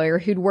rights lawyer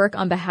who'd work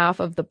on behalf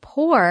of the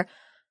poor.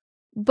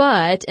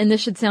 But, and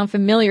this should sound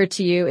familiar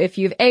to you if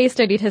you've A,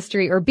 studied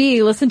history, or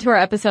B, listened to our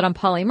episode on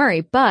Pauli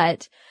Murray,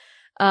 but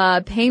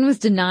Payne was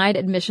denied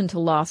admission to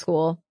law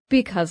school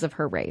because of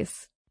her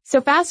race.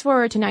 So fast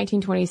forward to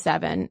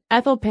 1927,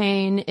 Ethel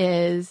Payne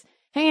is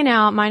hanging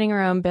out, minding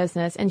her own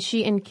business, and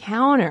she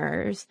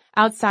encounters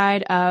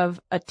outside of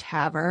a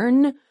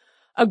tavern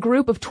a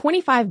group of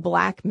 25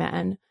 black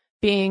men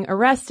being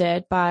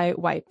arrested by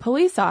white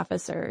police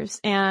officers.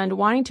 And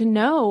wanting to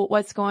know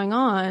what's going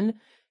on,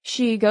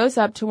 she goes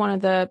up to one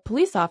of the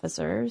police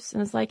officers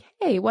and is like,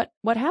 hey, what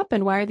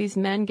happened? Why are these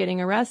men getting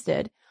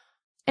arrested?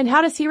 And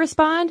how does he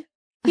respond?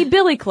 He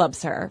billy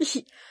clubs her.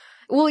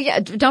 Well, yeah,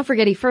 don't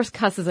forget he first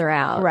cusses her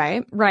out.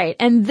 Right. Right.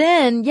 And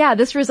then, yeah,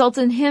 this results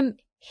in him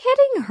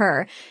hitting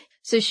her.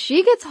 So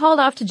she gets hauled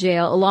off to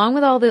jail along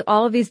with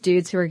all of these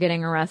dudes who are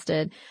getting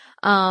arrested.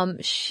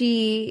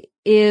 She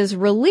is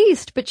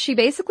released, but she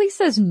basically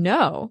says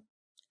no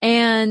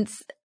and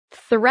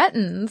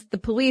threatens the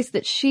police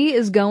that she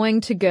is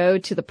going to go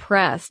to the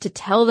press to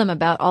tell them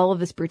about all of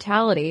this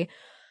brutality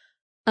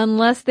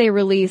unless they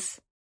release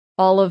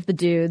all of the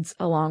dudes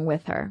along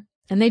with her.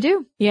 And they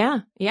do.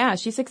 Yeah,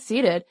 she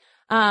succeeded.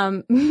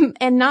 And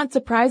not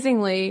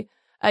surprisingly,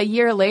 a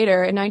year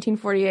later in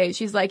 1948,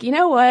 she's like, you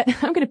know what?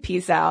 I'm going to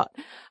peace out.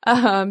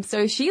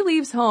 So she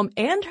leaves home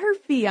and her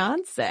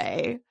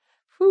fiance,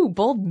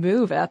 bold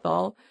move,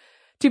 Ethel,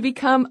 to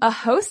become a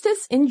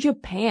hostess in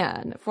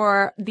Japan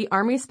for the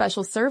Army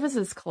Special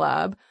Services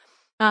Club,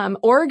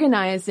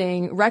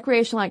 organizing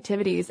recreational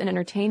activities and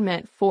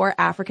entertainment for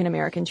African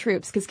American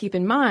troops. Because keep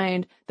in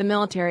mind, the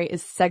military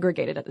is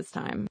segregated at this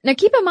time. Now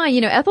keep in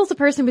mind, Ethel's a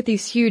person with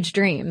these huge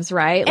dreams,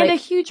 right? And a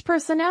huge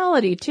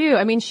personality too.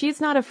 I mean, she's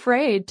not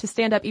afraid to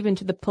stand up even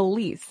to the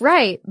police.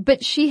 Right.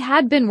 But she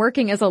had been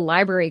working as a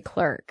library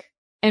clerk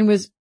and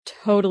was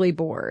totally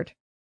bored.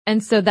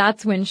 And so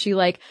that's when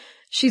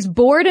she's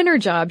bored in her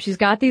job. She's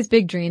got these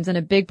big dreams and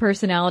a big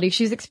personality.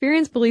 She's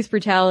experienced police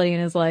brutality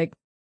and is like,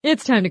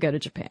 it's time to go to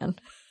Japan.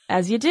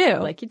 As you do.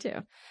 Like you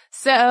do.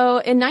 So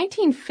in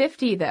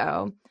 1950,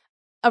 though,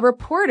 a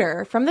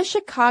reporter from the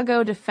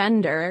Chicago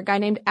Defender, a guy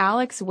named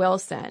Alex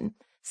Wilson,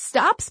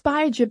 stops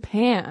by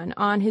Japan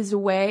on his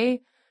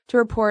way to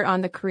report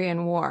on the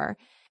Korean War.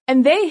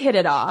 And they hit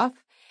it off.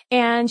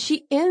 And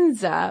she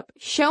ends up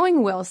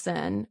showing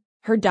Wilson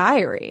her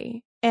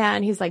diary.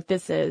 And he's like,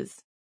 this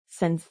is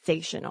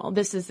sensational.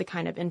 This is the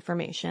kind of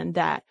information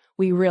that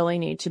we really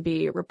need to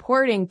be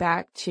reporting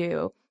back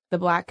to the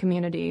Black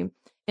community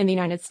in the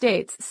United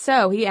States.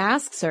 So he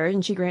asks her,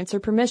 and she grants her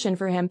permission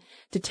for him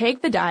to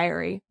take the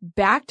diary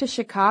back to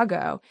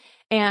Chicago.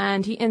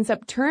 And he ends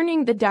up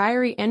turning the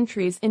diary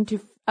entries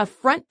into a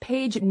front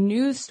page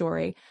news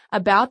story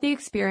about the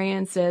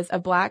experiences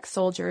of Black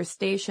soldiers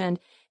stationed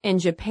in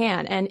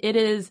Japan. And it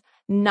is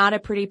not a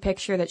pretty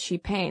picture that she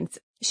paints.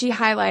 She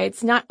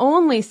highlights not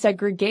only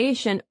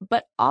segregation,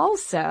 but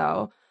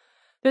also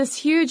this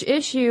huge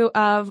issue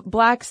of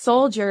Black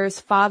soldiers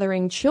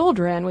fathering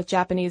children with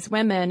Japanese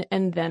women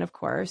and then, of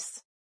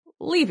course,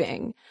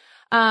 leaving.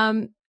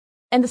 And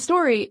the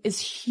story is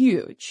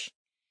huge.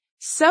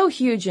 So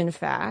huge, in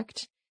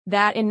fact,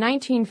 that in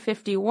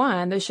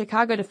 1951, the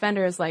Chicago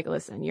Defender is like,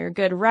 listen, you're a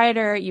good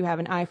writer. You have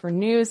an eye for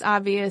news,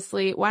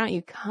 obviously. Why don't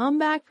you come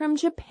back from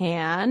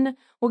Japan?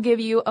 We'll give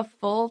you a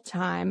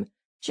full-time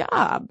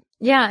job.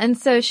 Yeah. And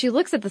so she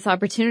looks at this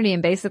opportunity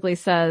and basically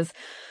says,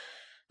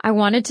 I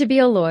wanted to be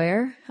a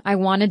lawyer. I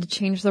wanted to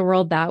change the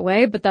world that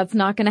way, but that's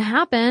not going to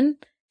happen.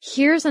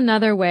 Here's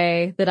another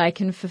way that I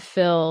can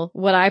fulfill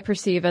what I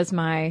perceive as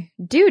my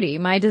duty,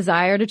 my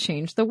desire to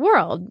change the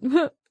world.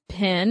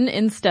 Pen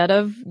instead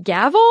of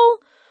gavel?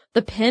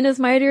 The pen is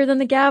mightier than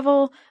the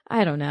gavel?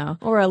 I don't know.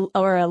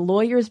 Or a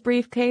lawyer's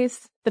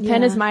briefcase. The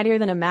pen is mightier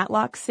than a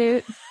Matlock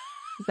suit.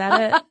 Is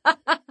that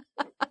it?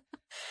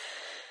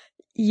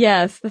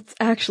 Yes, that's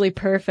actually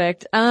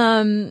perfect.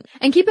 And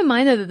keep in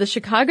mind though that the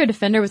Chicago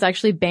Defender was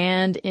actually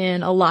banned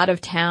in a lot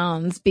of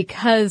towns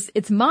because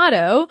its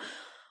motto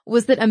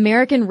was that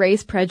American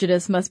race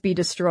prejudice must be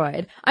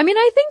destroyed. I mean,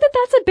 I think that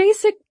that's a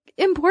basic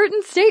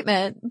important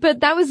statement,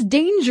 but that was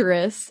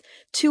dangerous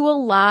to a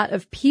lot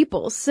of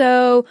people.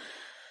 So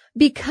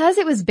because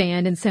it was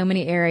banned in so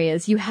many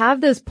areas, you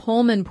have those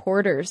Pullman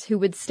porters who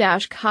would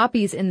stash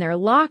copies in their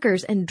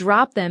lockers and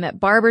drop them at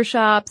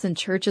barbershops and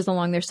churches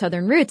along their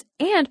southern routes.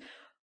 And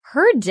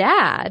her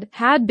dad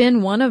had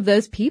been one of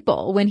those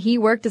people. When he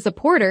worked as a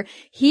porter,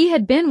 he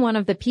had been one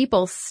of the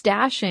people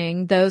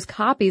stashing those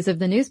copies of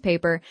the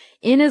newspaper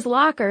in his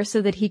locker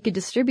so that he could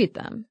distribute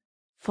them.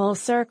 Full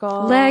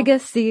circle.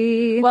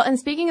 Legacy. Well, and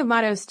speaking of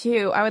mottos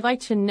too, I would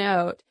like to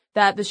note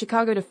that the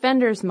Chicago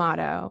Defender's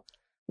motto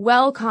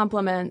well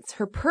complements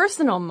her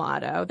personal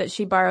motto that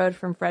she borrowed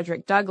from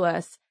Frederick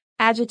Douglass,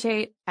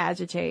 agitate,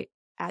 agitate,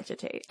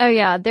 agitate. Oh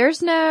yeah,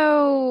 there's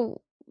no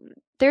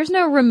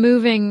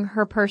removing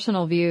her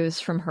personal views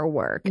from her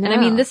work. No. And I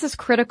mean, this is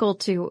critical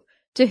to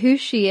who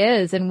she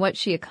is and what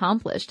she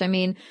accomplished. I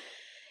mean,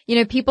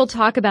 people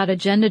talk about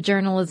agenda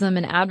journalism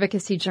and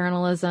advocacy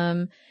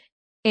journalism,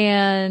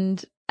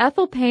 and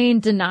Ethel Payne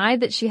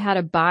denied that she had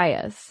a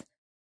bias,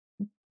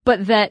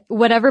 but that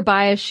whatever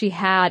bias she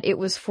had, it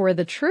was for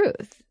the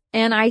truth.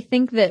 And I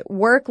think that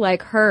work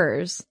like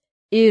hers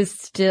is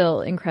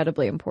still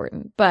incredibly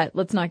important, but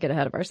let's not get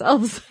ahead of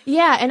ourselves.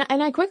 Yeah.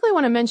 And I quickly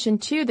want to mention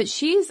too that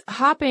she's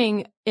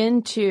hopping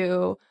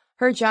into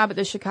her job at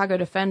the Chicago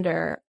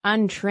Defender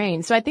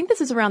untrained. So I think this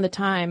is around the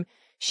time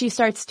she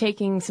starts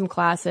taking some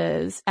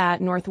classes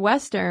at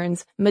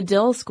Northwestern's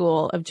Medill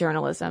School of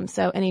Journalism.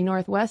 So any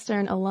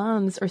Northwestern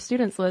alums or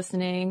students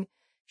listening,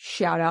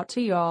 shout out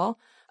to y'all.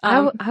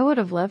 I would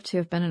have loved to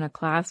have been in a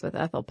class with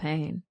Ethel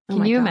Payne.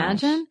 Can you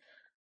imagine?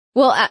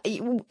 Well,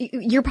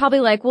 you're probably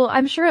like, well,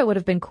 I'm sure it would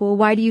have been cool.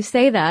 Why do you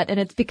say that? And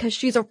it's because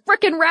she's a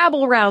frickin'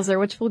 rabble rouser,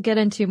 which we'll get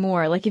into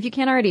more. Like, if you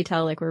can't already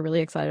tell, like, we're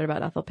really excited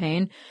about Ethel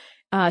Payne.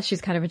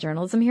 She's kind of a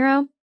journalism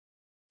hero.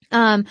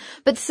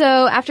 But so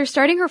after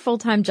starting her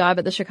full-time job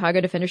at the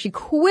Chicago Defender, she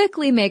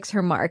quickly makes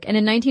her mark. And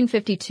in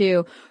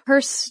 1952,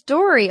 her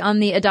story on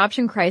the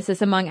adoption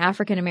crisis among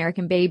African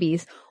American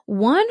babies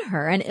won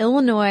her an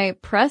Illinois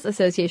Press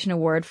Association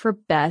Award for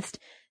Best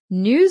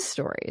News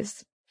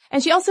Stories.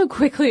 And she also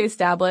quickly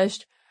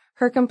established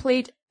her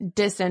complete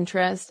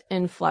disinterest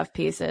in fluff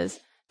pieces.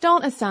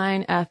 Don't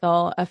assign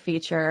Ethel a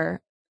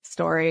feature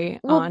story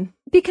on.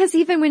 Because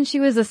even when she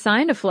was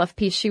assigned a fluff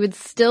piece, she would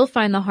still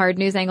find the hard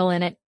news angle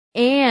in it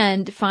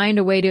and find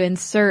a way to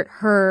insert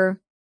her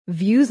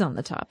views on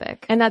the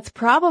topic. And that's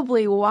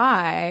probably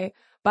why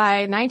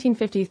by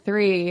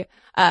 1953,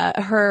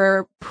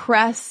 her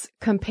press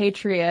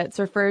compatriots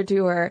referred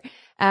to her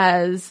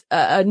as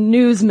a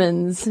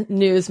newsman's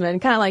newsman,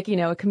 kind of like,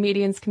 a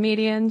comedian's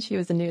comedian. She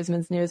was a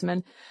newsman's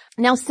newsman.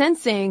 Now,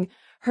 sensing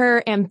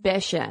her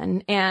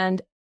ambition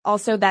and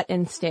also that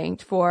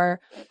instinct for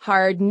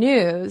hard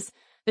news,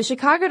 the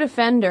Chicago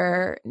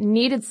Defender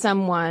needed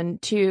someone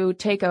to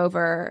take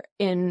over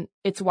in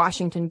its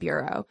Washington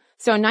bureau.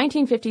 So in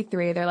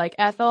 1953, they're like,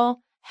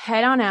 Ethel,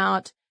 head on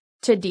out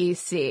to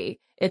D.C.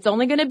 It's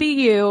only going to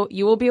be you.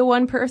 You will be a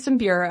one-person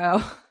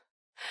bureau,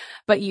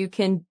 but you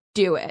can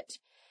do it.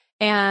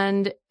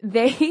 And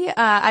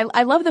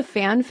I love the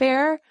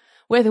fanfare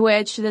with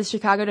which the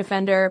Chicago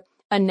Defender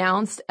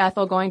announced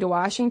Ethel going to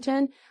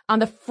Washington. On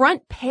the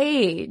front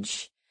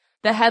page,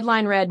 the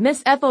headline read,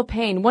 Miss Ethel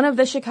Payne, one of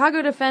the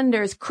Chicago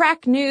Defender's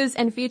crack news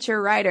and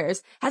feature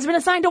writers, has been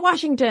assigned to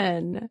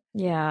Washington.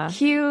 Yeah.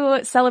 Cue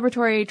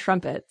celebratory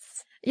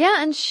trumpets.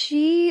 Yeah, and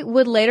she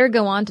would later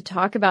go on to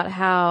talk about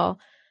how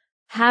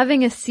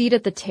having a seat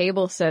at the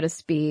table, so to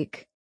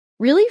speak,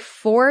 really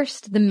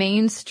forced the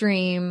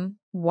mainstream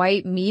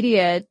white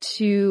media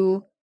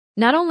to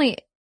not only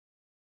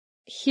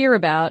hear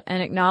about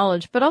and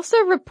acknowledge, but also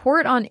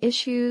report on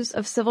issues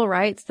of civil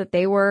rights that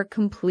they were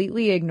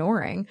completely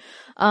ignoring.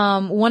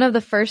 One of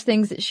the first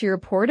things that she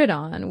reported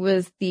on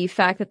was the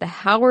fact that the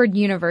Howard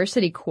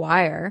University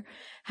choir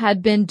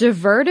had been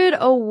diverted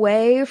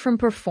away from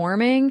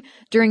performing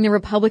during the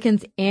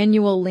Republicans'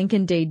 annual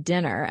Lincoln Day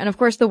dinner. And of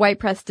course, the white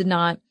press did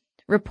not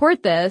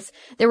report this.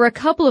 There were a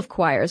couple of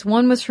choirs.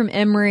 One was from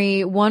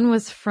Emory. One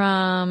was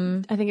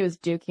from, I think it was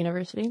Duke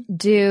University.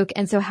 Duke.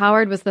 And so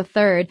Howard was the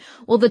third.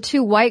 Well, the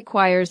two white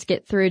choirs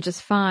get through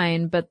just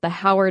fine, but the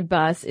Howard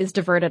bus is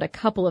diverted a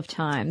couple of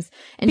times.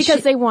 And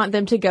because they want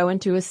them to go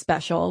into a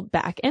special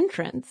back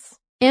entrance.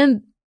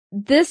 And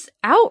this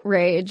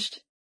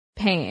outraged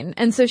Payne.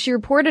 And so she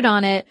reported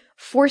on it,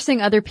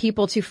 forcing other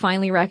people to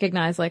finally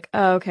recognize, like,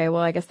 oh, okay,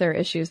 well, I guess there are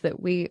issues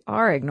that we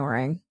are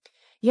ignoring.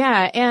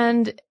 Yeah,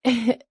 and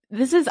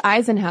this is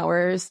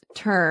Eisenhower's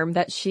term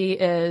that she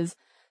is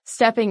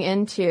stepping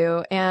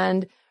into.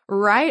 And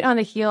right on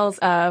the heels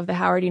of the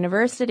Howard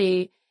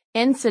University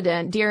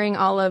incident, during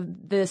all of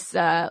this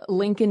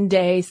Lincoln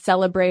Day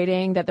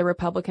celebrating that the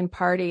Republican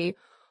Party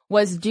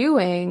was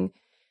doing,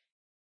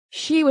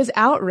 she was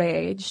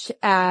outraged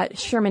at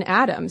Sherman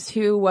Adams,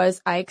 who was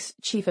Ike's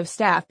chief of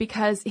staff,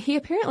 because he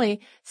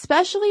apparently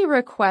specially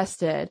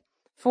requested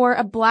for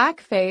a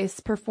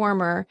blackface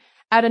performer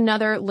at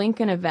another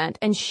Lincoln event,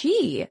 and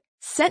she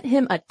sent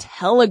him a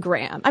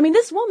telegram. I mean,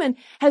 this woman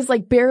has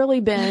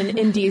barely been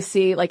in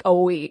DC a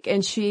week,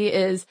 and she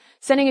is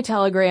sending a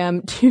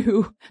telegram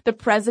to the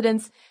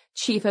president's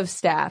chief of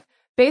staff,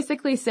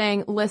 basically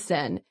saying,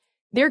 listen,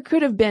 there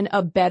could have been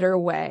a better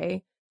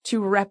way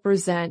to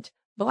represent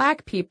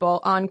Black people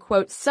on,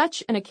 quote,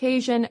 such an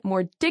occasion,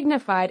 more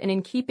dignified and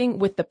in keeping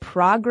with the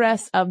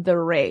progress of the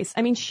race.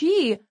 I mean,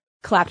 she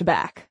clapped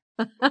back.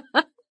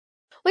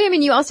 Well, I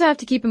mean, you also have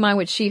to keep in mind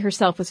what she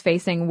herself was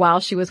facing while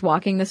she was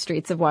walking the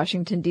streets of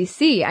Washington,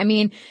 D.C. I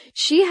mean,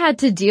 she had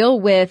to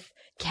deal with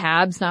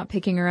cabs not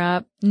picking her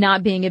up,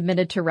 not being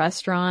admitted to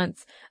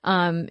restaurants.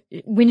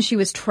 When she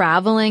was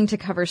traveling to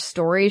cover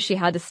stories, she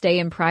had to stay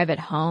in private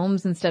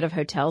homes instead of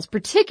hotels,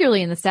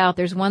 particularly in the South.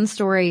 There's one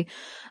story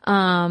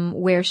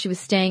where she was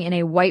staying in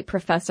a white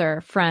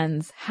professor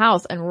friend's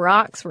house and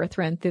rocks were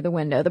thrown through the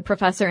window. The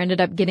professor ended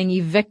up getting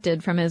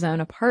evicted from his own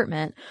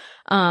apartment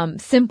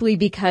simply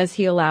because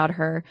he allowed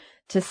her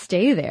to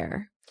stay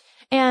there.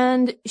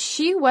 And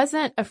she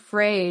wasn't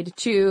afraid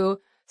to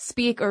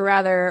speak, or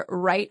rather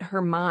write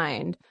her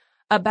mind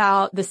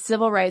about the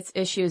civil rights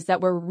issues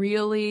that were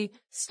really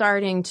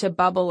starting to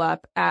bubble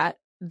up at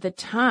the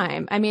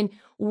time. I mean,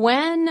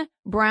 when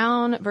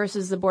Brown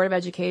versus the Board of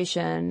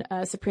Education,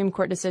 a Supreme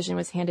Court decision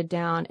was handed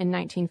down in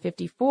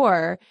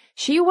 1954,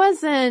 she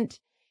wasn't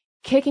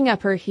kicking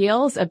up her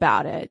heels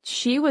about it.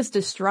 She was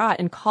distraught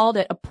and called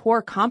it a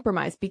poor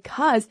compromise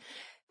because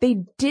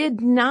they did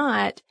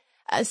not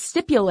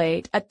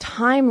stipulate a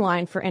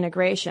timeline for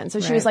integration. So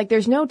she was like,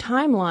 there's no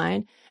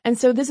timeline. And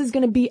so this is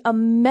going to be a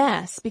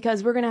mess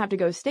because we're going to have to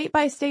go state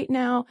by state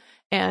now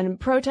and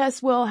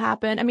protests will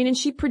happen. I mean, and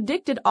she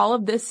predicted all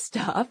of this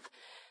stuff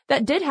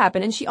that did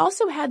happen. And she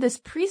also had this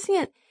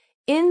prescient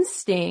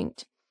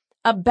instinct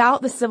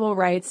about the civil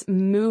rights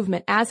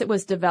movement as it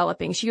was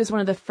developing. She was one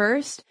of the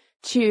first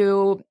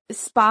to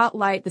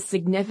spotlight the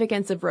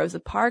significance of Rosa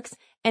Parks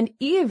and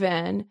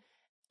even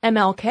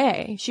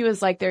MLK. She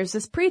was like, there's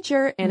this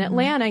preacher in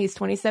Atlanta. He's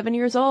 27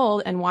 years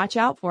old and watch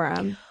out for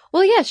him.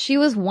 Well, yes, she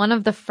was one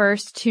of the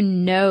first to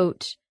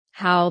note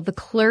how the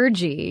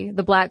clergy,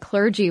 the Black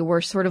clergy,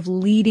 were sort of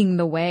leading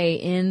the way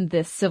in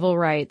this civil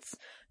rights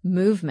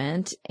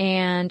movement.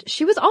 And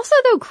she was also,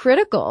 though,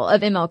 critical of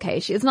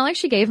MLK. It's not like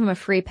she gave him a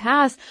free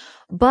pass,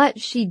 but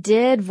she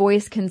did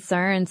voice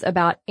concerns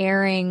about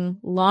airing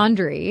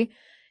laundry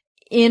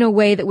in a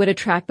way that would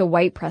attract the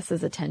white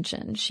press's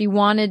attention. She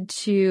wanted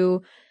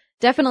to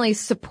definitely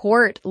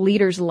support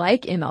leaders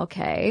like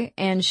MLK,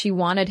 and she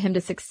wanted him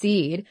to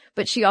succeed,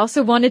 but she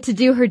also wanted to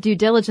do her due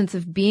diligence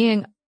of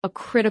being a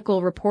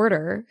critical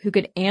reporter who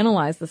could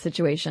analyze the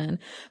situation.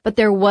 But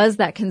there was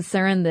that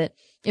concern that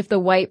if the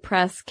white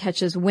press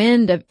catches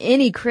wind of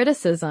any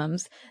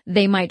criticisms,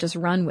 they might just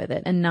run with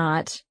it and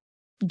not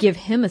give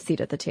him a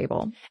seat at the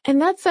table. And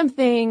that's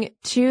something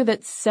too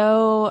that's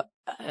so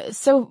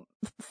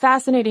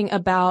fascinating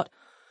about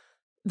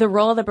the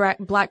role of the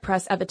black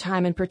press at the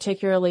time, and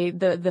particularly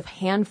the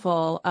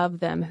handful of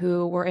them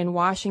who were in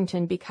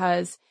Washington,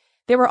 because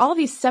there were all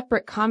these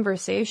separate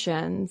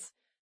conversations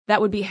that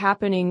would be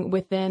happening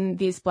within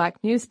these black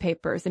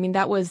newspapers. I mean,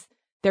 that was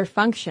their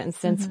function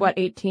since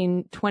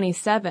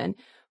 1827.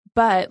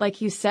 But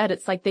like you said,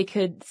 it's like they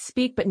could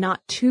speak, but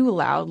not too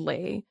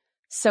loudly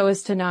so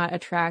as to not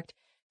attract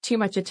too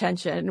much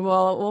attention.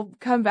 We'll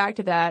come back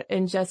to that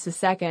in just a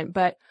second,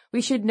 but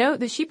we should note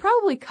that she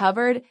probably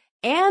covered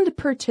and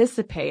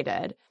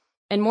participated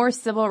in more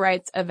civil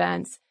rights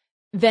events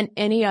than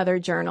any other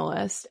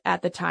journalist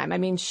at the time. I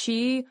mean,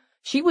 she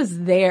was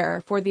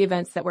there for the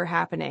events that were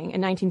happening.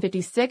 In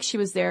 1956, she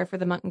was there for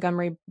the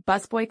Montgomery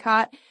bus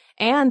boycott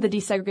and the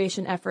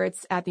desegregation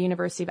efforts at the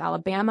University of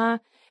Alabama.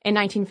 In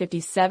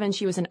 1957,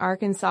 she was in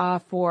Arkansas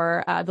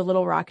for the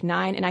Little Rock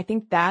Nine, and I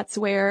think that's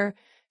where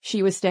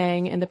she was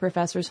staying in the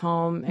professor's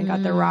home and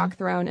got the rock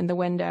thrown in the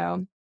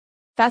window.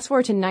 Fast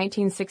forward to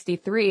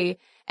 1963,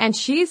 and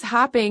she's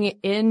hopping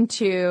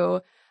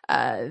into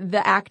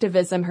the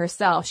activism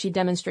herself. She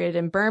demonstrated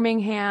in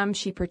Birmingham.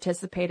 She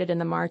participated in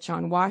the March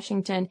on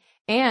Washington.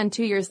 And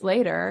 2 years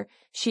later,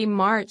 she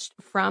marched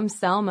from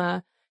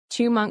Selma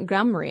to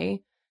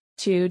Montgomery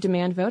to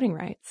demand voting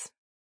rights.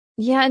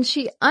 Yeah, and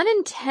she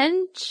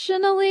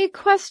unintentionally,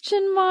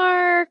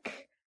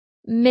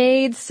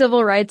 made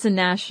civil rights a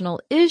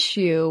national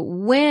issue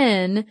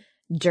when,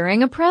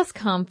 during a press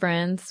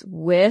conference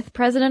with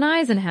President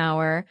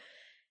Eisenhower,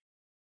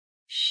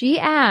 she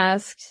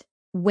asked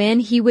when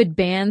he would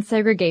ban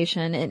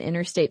segregation in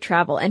interstate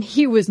travel, and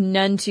he was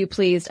none too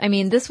pleased. I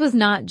mean, this was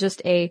not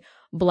just a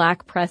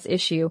black press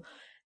issue.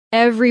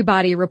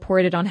 Everybody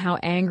reported on how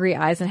angry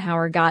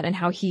Eisenhower got and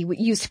how he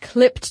used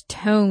clipped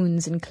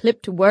tones and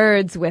clipped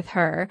words with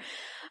her.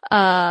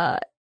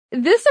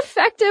 This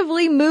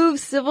effectively moved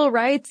civil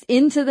rights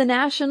into the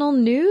national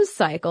news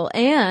cycle,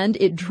 and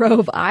it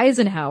drove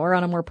Eisenhower,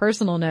 on a more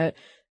personal note,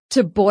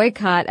 to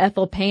boycott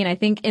Ethel Payne. I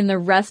think in the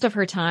rest of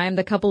her time,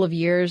 the couple of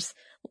years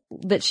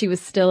that she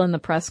was still in the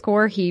press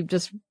corps, he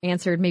just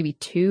answered maybe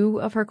 2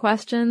 of her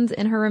questions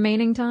in her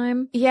remaining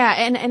time. Yeah,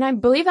 and I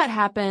believe that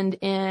happened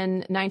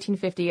in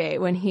 1958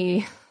 when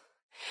he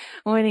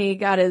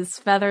got his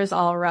feathers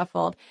all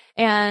ruffled.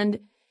 And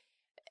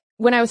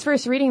when I was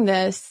first reading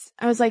this,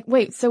 I was like,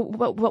 wait, so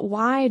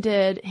why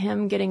did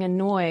him getting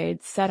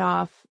annoyed set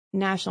off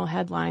national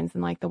headlines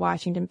in like the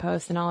Washington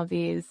Post and all of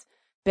these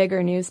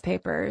bigger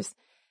newspapers?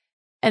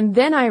 And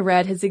then I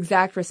read his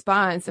exact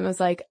response and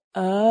was like,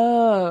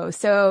 oh,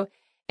 so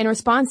in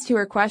response to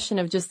her question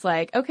of just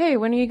like, okay,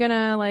 when are you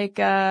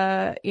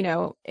gonna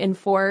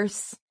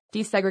enforce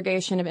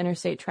desegregation of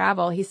interstate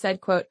travel? He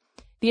said, quote,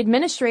 "The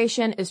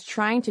administration is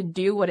trying to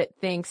do what it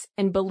thinks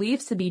and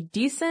believes to be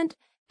decent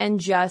and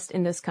just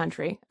in this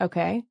country."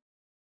 Okay.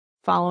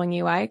 Following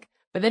you, Ike.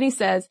 But then he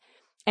says,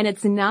 and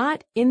it's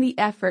not in the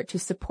effort to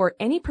support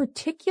any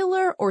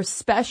particular or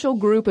special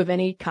group of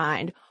any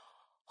kind.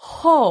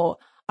 Oh,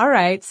 all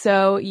right.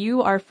 So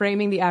you are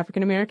framing the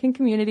African American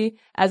community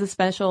as a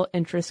special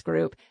interest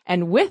group.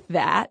 And with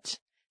that,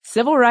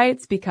 civil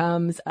rights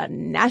becomes a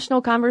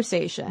national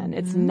conversation.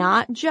 It's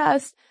not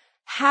just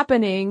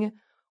happening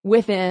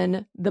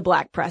within the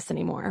black press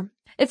anymore.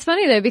 It's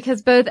funny though,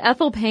 because both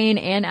Ethel Payne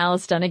and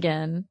Alice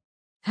Dunnigan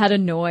had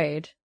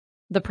annoyed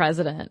the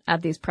president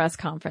at these press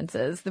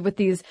conferences with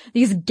these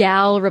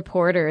gal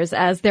reporters,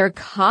 as their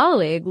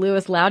colleague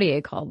Louis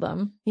Lautier called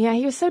them. Yeah,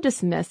 he was so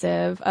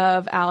dismissive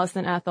of Alice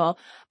and Ethel.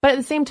 But at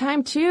the same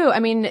time too, I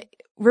mean,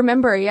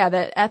 remember,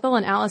 that Ethel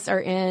and Alice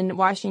are in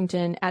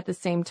Washington at the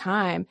same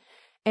time.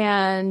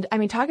 And I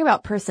mean, talk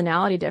about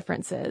personality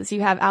differences.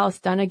 You have Alice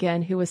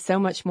Dunnigan, who was so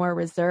much more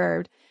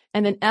reserved.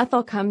 And then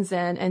Ethel comes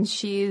in and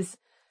she's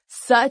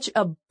such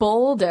a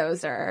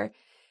bulldozer.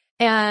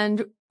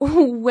 And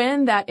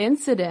when that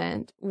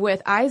incident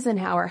with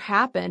Eisenhower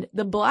happened,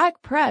 the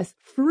black press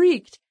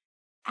freaked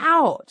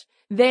out.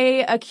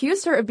 They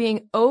accused her of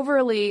being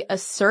overly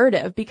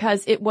assertive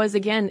because it was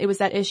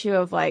that issue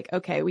of like,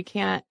 okay, we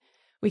can't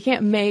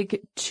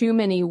make too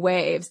many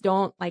waves.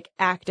 Don't like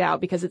act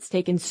out because it's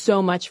taken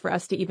so much for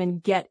us to even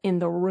get in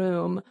the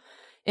room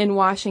in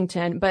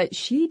Washington. But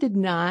she did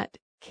not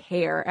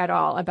care at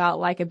all about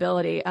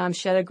likability.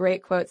 She had a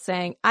great quote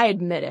saying, "I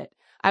admit it.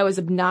 I was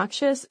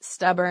obnoxious,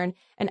 stubborn,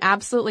 and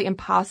absolutely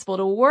impossible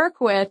to work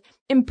with,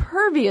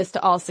 impervious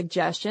to all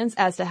suggestions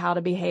as to how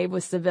to behave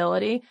with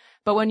civility.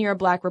 But when you're a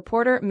black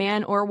reporter,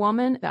 man or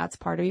woman, that's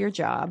part of your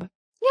job."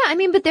 Yeah, I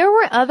mean, but there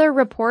were other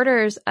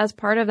reporters as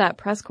part of that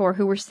press corps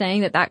who were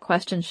saying that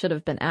question should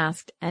have been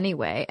asked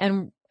anyway.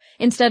 And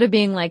instead of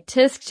being like,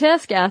 tisk,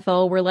 tisk,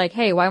 Ethel, we're like,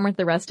 hey, why weren't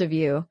the rest of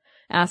you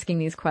asking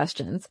these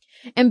questions?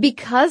 And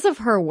because of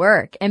her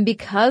work and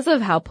because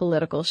of how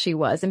political she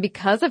was and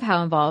because of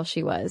how involved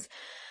she was,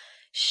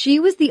 She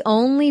was the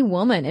only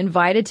woman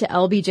invited to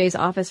LBJ's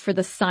office for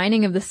the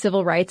signing of the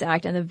Civil Rights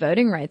Act and the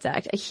Voting Rights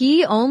Act.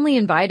 He only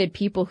invited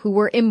people who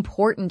were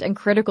important and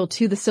critical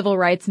to the civil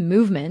rights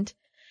movement.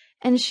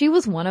 And she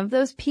was one of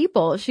those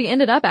people. She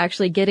ended up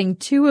actually getting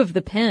 2 of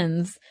the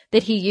pens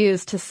that he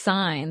used to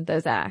sign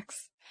those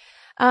acts.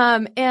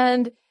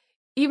 And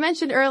you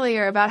mentioned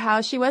earlier about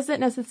how she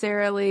wasn't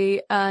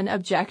necessarily an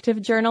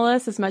objective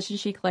journalist as much as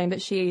she claimed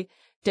that she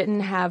didn't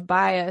have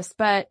bias.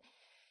 But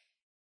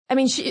I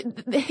mean,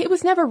 it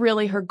was never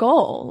really her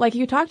goal. Like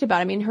you talked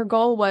about, I mean, her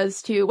goal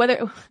was to,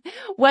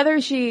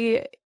 whether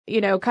she,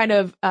 kind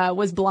of,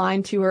 was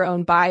blind to her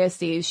own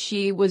biases,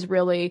 she was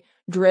really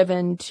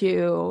driven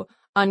to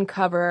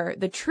uncover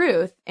the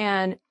truth.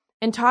 And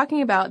in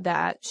talking about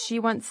that, she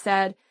once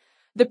said,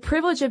 "The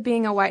privilege of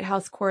being a White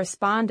House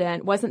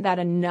correspondent, wasn't that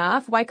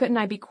enough? Why couldn't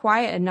I be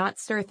quiet and not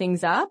stir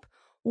things up?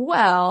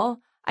 Well,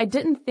 I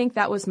didn't think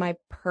that was my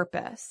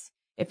purpose.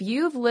 If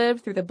you've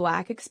lived through the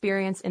Black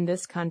experience in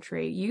this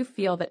country, you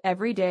feel that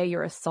every day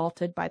you're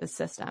assaulted by the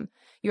system.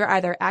 You're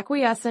either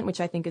acquiescent, which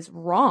I think is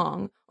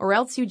wrong, or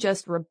else you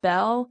just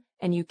rebel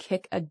and you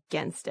kick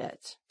against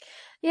it."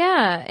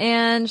 Yeah,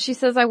 and she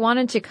says, "I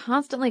wanted to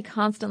constantly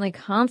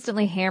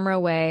hammer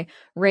away,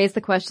 raise the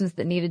questions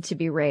that needed to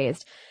be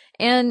raised."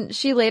 And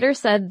she later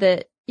said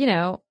that,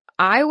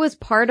 I was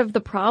part of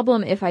the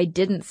problem if I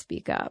didn't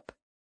speak up.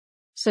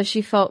 So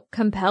she felt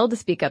compelled to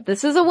speak up.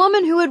 This is a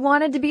woman who had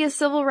wanted to be a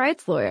civil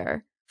rights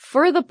lawyer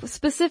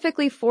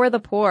specifically for the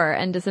poor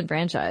and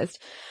disenfranchised.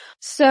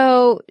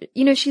 So,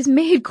 she's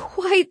made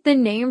quite the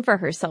name for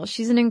herself.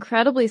 She's an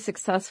incredibly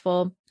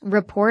successful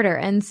reporter.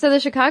 And so the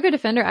Chicago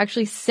Defender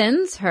actually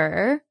sends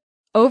her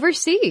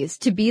overseas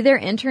to be their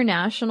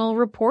international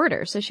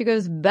reporter. So she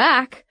goes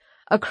back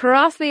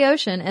across the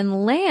ocean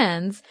and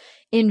lands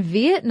in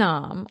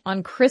Vietnam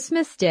on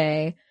Christmas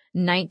Day,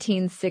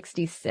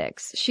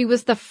 1966. She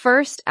was the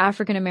first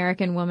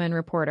African-American woman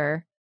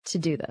reporter to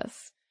do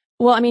this.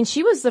 Well, I mean,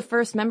 she was the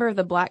first member of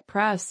the Black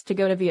press to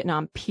go to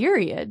Vietnam,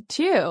 period,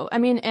 too. I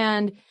mean,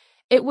 and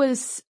it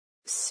was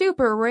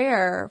super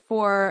rare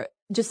for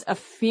just a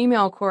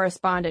female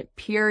correspondent,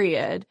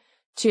 period,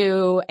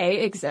 to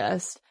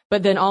exist,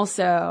 but then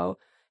also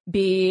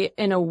be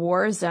in a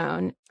war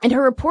zone. And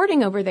her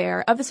reporting over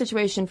there of the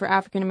situation for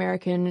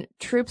African-American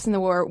troops in the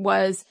war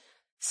was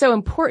so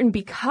important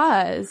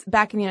because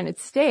back in the United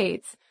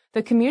States,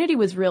 the community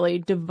was really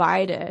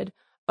divided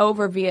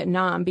over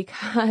Vietnam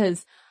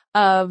because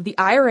of the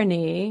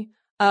irony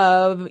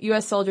of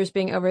U.S. soldiers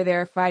being over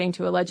there fighting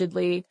to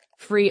allegedly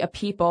free a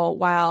people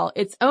while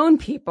its own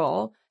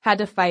people had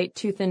to fight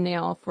tooth and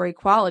nail for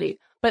equality.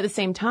 But at the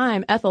same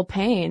time, Ethel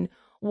Payne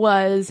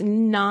was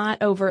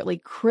not overtly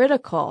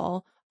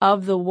critical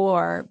of the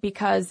war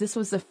because this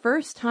was the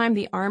first time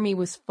the Army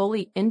was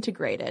fully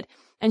integrated.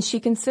 And she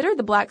considered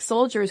the Black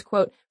soldiers,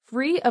 quote,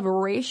 free of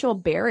racial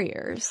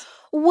barriers.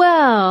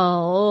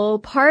 Well,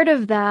 part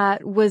of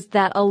that was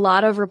that a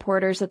lot of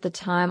reporters at the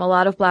time, a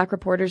lot of Black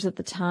reporters at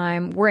the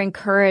time were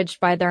encouraged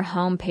by their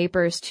home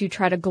papers to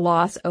try to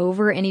gloss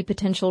over any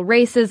potential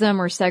racism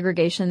or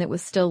segregation that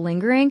was still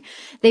lingering.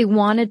 They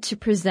wanted to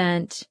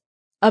present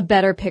a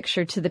better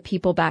picture to the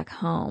people back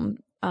home.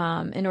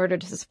 In order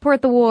to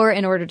support the war,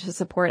 in order to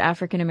support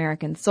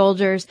African-American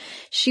soldiers.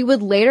 She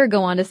would later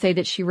go on to say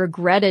that she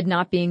regretted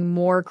not being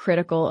more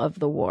critical of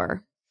the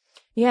war.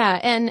 Yeah,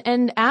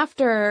 and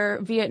after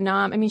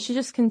Vietnam, I mean, she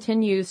just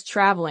continues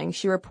traveling.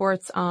 She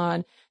reports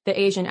on the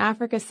Asian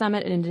Africa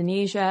Summit in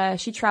Indonesia.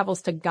 She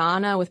travels to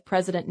Ghana with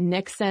President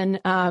Nixon.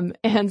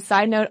 And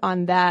side note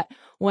on that,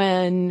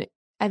 when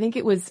I think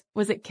it was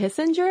it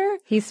Kissinger?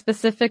 He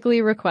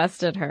specifically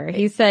requested her.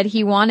 He said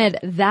he wanted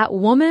that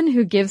woman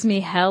who gives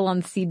me hell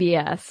on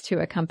CBS to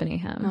accompany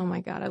him. Oh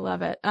my God, I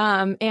love it.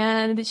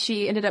 And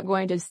she ended up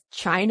going to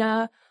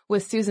China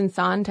with Susan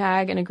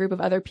Sontag and a group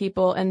of other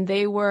people. And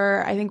they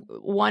were, I think,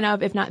 one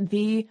of, if not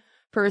the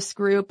first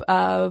group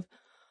of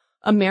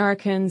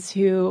Americans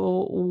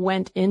who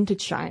went into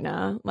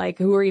China, like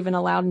who were even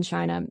allowed in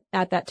China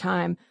at that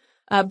time.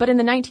 But in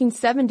the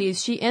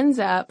 1970s, she ends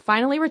up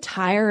finally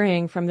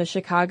retiring from the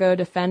Chicago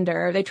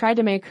Defender. They tried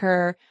to make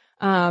her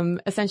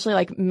essentially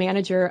like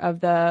manager of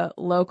the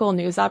local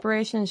news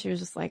operation. She was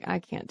just like, I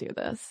can't do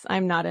this.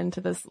 I'm not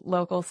into this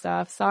local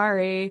stuff.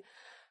 Sorry.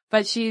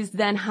 But she's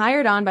then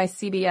hired on by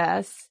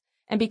CBS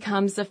and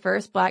becomes the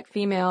first Black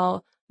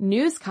female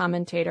news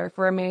commentator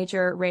for a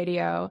major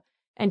radio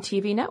and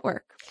TV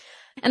network.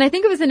 And I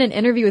think it was in an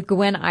interview with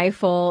Gwen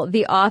Ifill,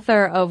 the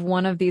author of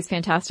one of these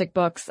fantastic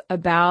books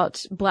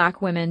about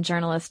Black women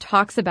journalists,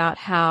 talks about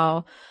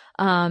how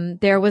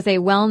there was a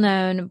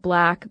well-known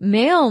Black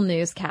male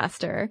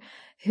newscaster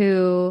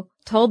who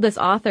told this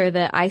author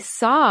that I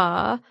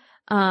saw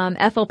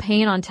Ethel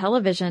Payne on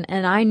television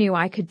and I knew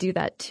I could do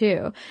that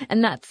too.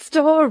 And that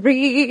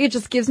story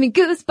just gives me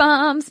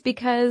goosebumps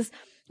because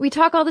we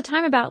talk all the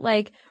time about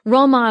like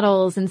role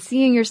models and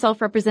seeing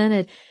yourself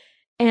represented.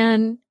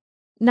 And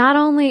not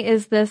only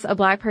is this a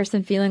Black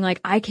person feeling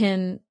like I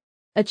can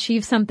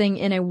achieve something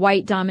in a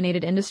white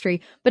dominated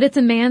industry, but it's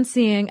a man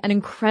seeing an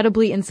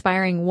incredibly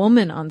inspiring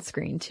woman on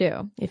screen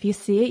too. If you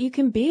see it, you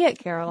can be it,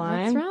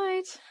 Caroline. That's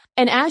right.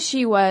 And as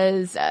she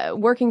was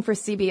working for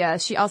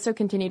CBS, she also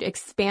continued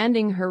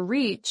expanding her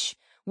reach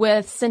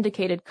with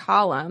syndicated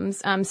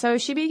columns. So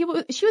she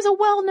was a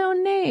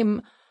well-known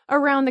name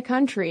around the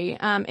country.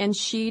 And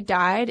she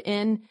died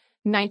in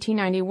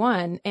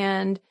 1991.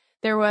 And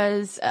there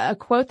was a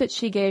quote that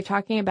she gave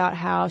talking about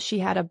how she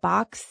had a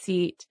box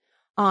seat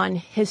on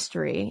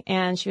history.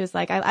 And she was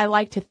like, I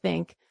like to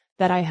think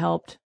that I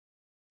helped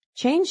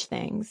change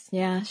things.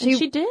 Yeah,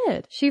 she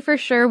did. She for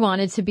sure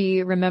wanted to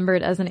be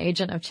remembered as an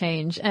agent of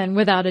change. And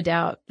without a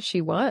doubt, she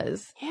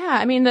was. Yeah.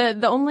 I mean,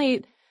 the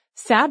only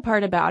sad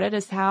part about it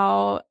is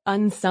how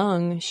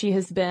unsung she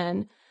has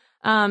been.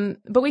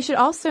 But we should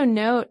also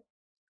note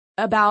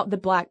about the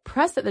Black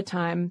press at the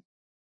time.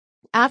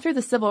 After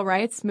the civil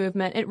rights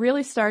movement, it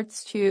really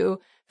starts to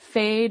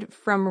fade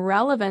from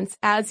relevance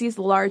as these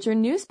larger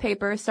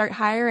newspapers start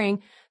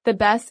hiring the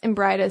best and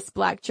brightest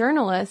Black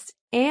journalists,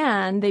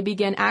 and they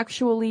begin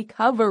actually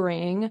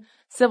covering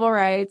civil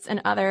rights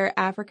and other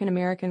African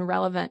American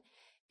relevant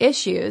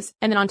issues.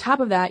 And then on top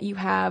of that, you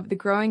have the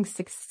growing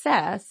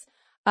success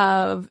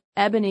of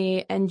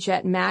Ebony and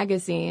Jet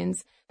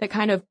magazines that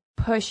kind of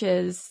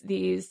pushes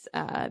these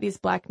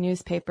Black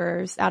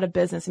newspapers out of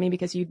business. I mean,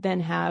 because you then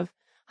have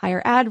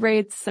higher ad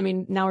rates. I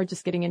mean, now we're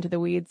just getting into the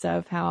weeds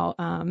of how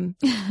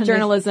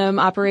journalism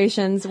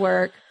operations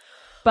work.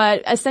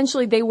 But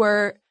essentially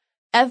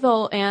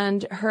Ethel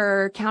and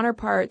her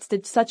counterparts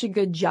did such a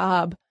good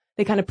job.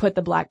 They kind of put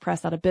the Black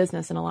press out of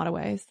business in a lot of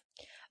ways.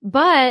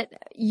 But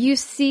you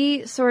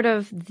see sort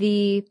of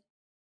the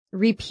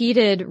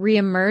repeated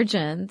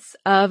reemergence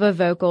of a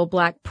vocal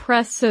Black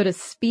press, so to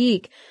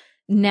speak,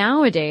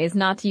 nowadays,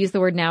 not to use the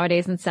word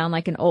nowadays and sound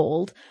like an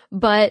old,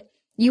 but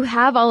you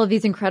have all of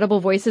these incredible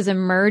voices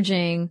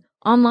emerging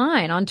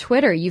online, on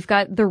Twitter. You've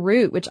got The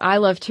Root, which I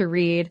love to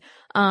read,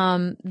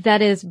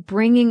 that is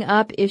bringing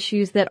up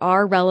issues that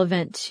are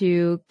relevant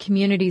to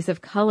communities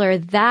of color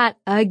that,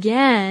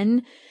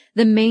 again,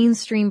 the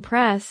mainstream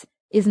press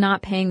is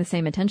not paying the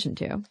same attention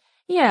to.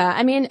 Yeah,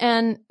 I mean,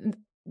 and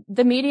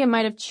the media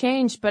might have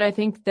changed, but I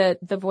think that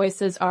the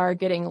voices are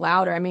getting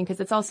louder. I mean, because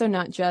it's also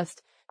not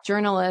just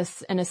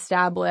journalists and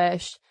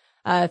established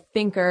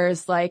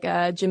thinkers like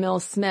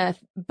Jamil Smith,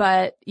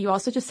 but you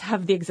also just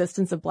have the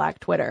existence of Black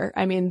Twitter.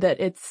 I mean,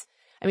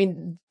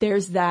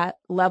 there's that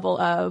level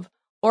of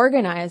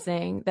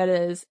organizing that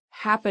is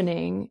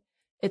happening.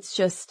 It's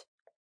just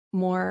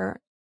more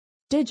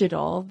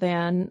digital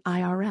than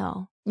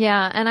IRL.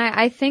 Yeah, and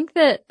I think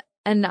that,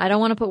 and I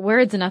don't want to put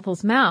words in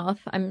Ethel's mouth.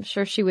 I'm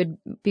sure she would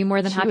be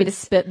more than happy to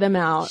spit them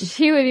out.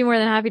 She would be more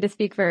than happy to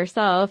speak for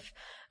herself.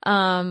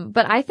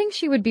 But I think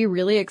she would be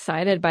really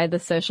excited by the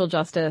social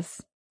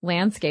justice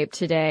landscape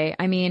today.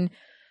 I mean,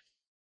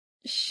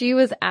 she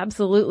was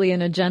absolutely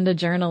an agenda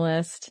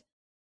journalist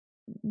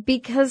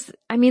because,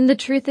 I mean, the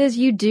truth is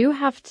you do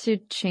have to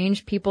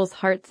change people's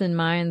hearts and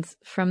minds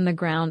from the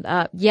ground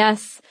up.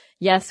 Yes,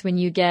 when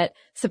you get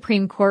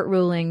Supreme Court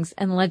rulings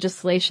and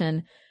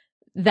legislation,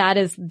 that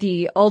is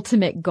the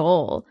ultimate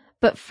goal.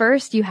 But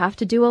first, you have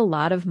to do a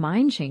lot of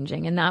mind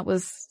changing, and that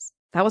was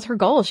her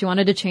goal. She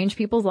wanted to change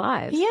people's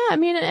lives. Yeah, I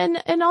mean,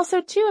 and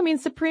also too, I mean,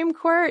 Supreme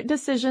Court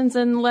decisions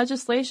and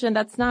legislation,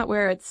 that's not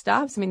where it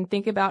stops. I mean,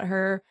 think about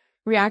her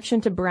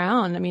reaction to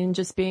Brown. I mean,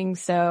 just being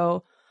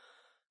so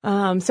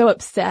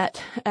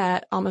upset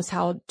at almost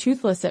how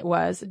toothless it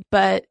was.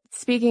 But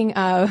speaking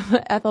of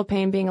Ethel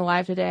Payne being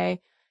alive today,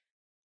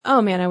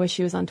 oh man, I wish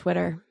she was on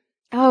Twitter.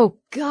 Oh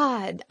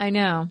God, I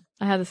know.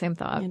 I had the same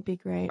thought. It'd be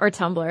great. Or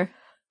Tumblr.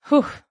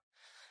 Whew.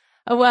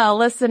 Well,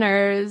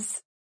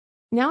 listeners,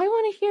 now I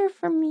want to hear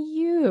from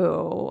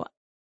you.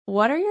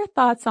 What are your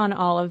thoughts on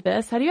all of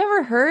this? Have you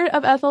ever heard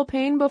of Ethel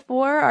Payne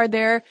before? Are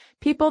there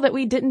people that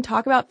we didn't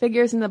talk about,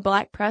 figures in the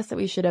Black press that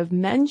we should have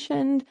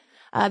mentioned,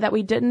 that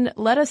we didn't?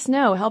 Let us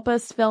know. Help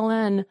us fill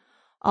in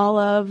all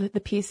of the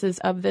pieces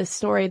of this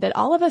story that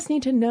all of us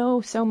need to know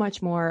so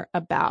much more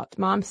about.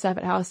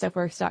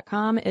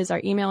 momstuff@howstuffworks.com is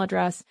our email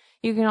address.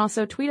 You can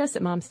also tweet us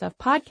at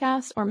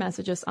momstuffpodcast or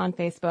message us on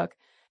Facebook.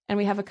 And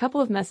we have a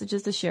couple of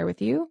messages to share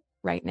with you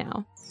right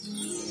now.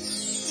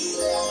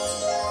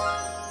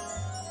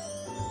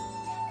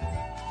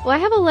 Well, I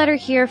have a letter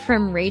here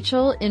from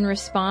Rachel in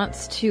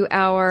response to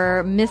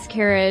our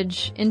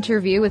miscarriage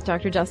interview with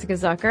Dr. Jessica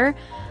Zucker.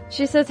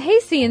 She says, "Hey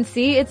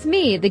CNC, it's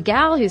me, the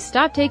gal who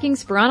stopped taking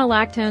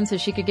spironolactone so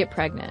she could get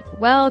pregnant.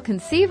 Well,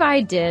 conceive I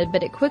did,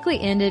 but it quickly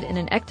ended in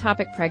an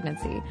ectopic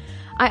pregnancy.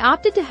 I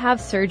opted to have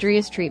surgery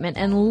as treatment,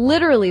 and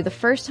literally the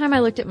first time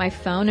I looked at my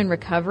phone in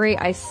recovery,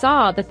 I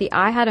saw that the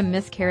I Had a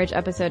Miscarriage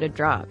episode had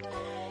dropped.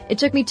 It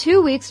took me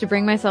 2 weeks to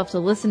bring myself to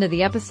listen to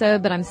the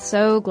episode, but I'm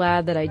so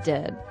glad that I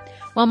did.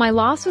 While my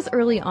loss was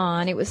early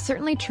on, it was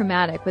certainly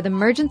traumatic with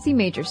emergency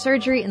major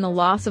surgery and the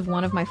loss of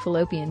one of my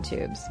fallopian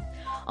tubes.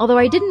 Although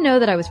I didn't know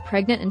that I was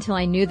pregnant until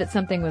I knew that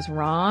something was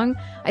wrong,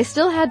 I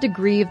still had to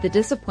grieve the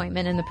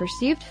disappointment and the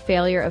perceived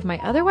failure of my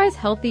otherwise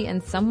healthy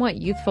and somewhat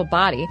youthful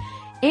body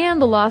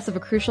and the loss of a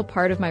crucial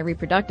part of my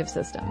reproductive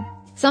system.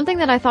 Something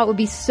that I thought would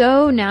be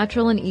so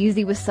natural and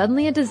easy was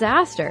suddenly a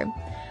disaster.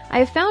 I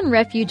have found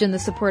refuge in the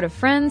support of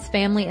friends,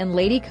 family, and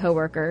lady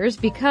coworkers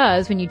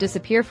because when you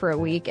disappear for a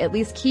week, at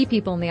least key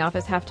people in the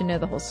office have to know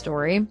the whole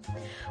story.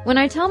 When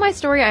I tell my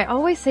story, I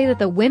always say that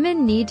the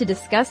women need to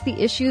discuss the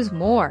issues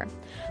more.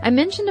 I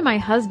mentioned to my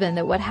husband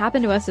that what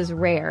happened to us is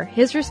rare.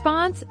 His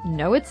response,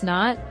 no, it's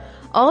not.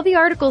 All the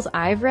articles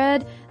I've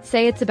read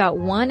say it's about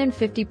 1 in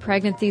 50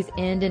 pregnancies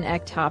end in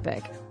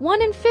ectopic.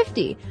 1 in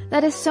 50!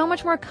 That is so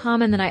much more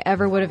common than I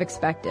ever would have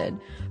expected.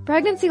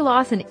 Pregnancy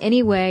loss in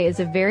any way is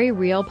a very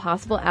real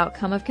possible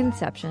outcome of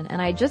conception,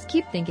 and I just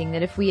keep thinking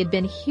that if we had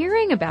been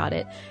hearing about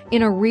it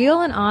in a real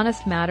and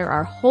honest manner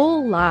our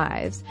whole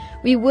lives,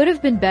 we would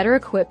have been better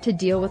equipped to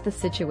deal with the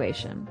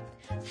situation.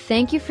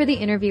 Thank you for the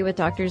interview with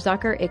Dr.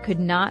 Zucker. It could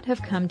not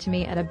have come to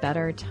me at a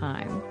better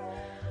time.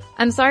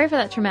 I'm sorry for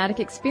that traumatic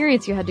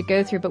experience you had to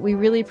go through, but we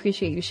really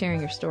appreciate you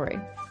sharing your story.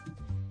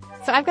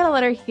 So I've got a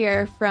letter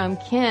here from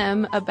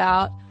Kim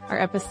about our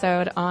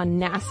episode on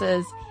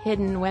NASA's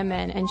Hidden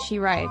Women, and she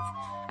writes,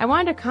 I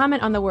wanted to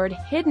comment on the word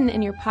hidden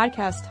in your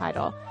podcast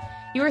title.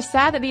 You were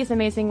sad that these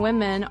amazing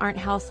women aren't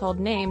household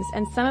names,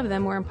 and some of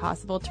them were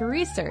impossible to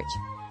research.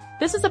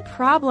 This is a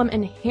problem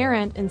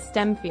inherent in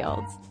STEM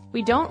fields.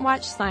 We don't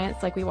watch science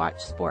like we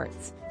watch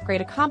sports. Great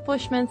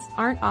accomplishments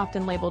aren't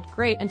often labeled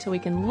great until we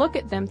can look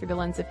at them through the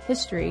lens of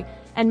history,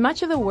 and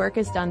much of the work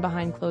is done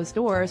behind closed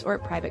doors or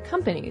at private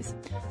companies.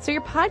 So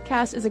your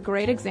podcast is a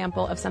great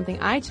example of something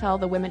I tell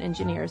the women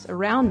engineers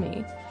around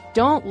me.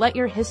 Don't let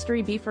your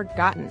history be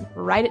forgotten.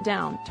 Write it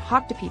down.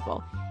 Talk to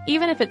people.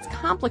 Even if it's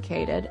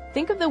complicated,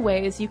 think of the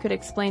ways you could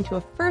explain to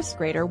a first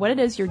grader what it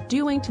is you're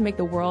doing to make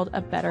the world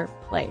a better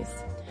place.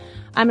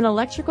 I'm an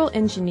electrical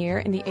engineer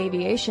in the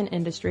aviation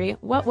industry.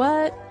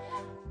 What?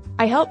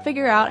 I help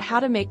figure out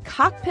how to make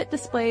cockpit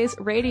displays,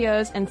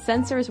 radios, and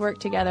sensors work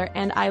together,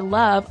 and I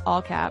love,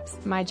 all caps,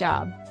 my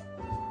job.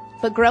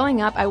 But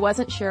growing up, I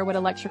wasn't sure what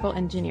electrical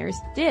engineers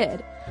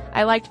did.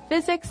 I liked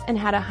physics and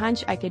had a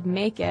hunch I could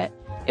make it.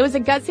 It was a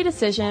gutsy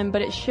decision,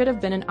 but it should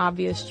have been an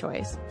obvious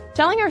choice.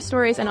 Telling our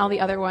stories and all the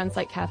other ones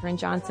like Katherine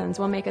Johnson's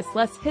will make us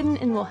less hidden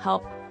and will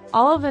help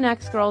all of the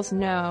next girls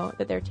know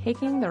that they're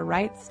taking the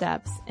right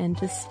steps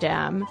into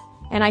STEM.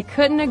 And I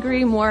couldn't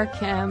agree more,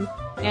 Kim.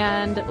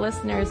 And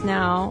listeners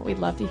now, we'd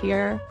love to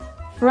hear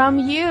from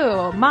you.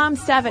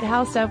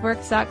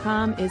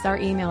 momstuff@howstuffworks.com is our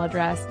email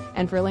address.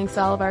 And for links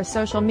to all of our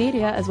social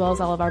media, as well as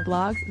all of our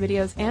blogs,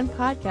 videos, and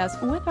podcasts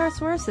with our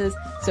sources,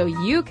 so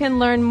you can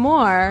learn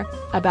more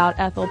about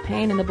Ethel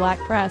Payne and the Black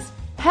Press,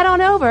 head on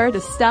over to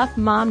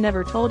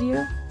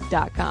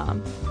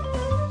stuffmomnevertoldyou.com.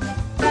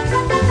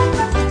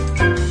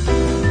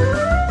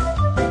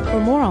 For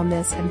more on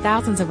this and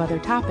thousands of other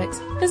topics,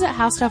 visit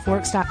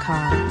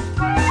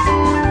howstuffworks.com.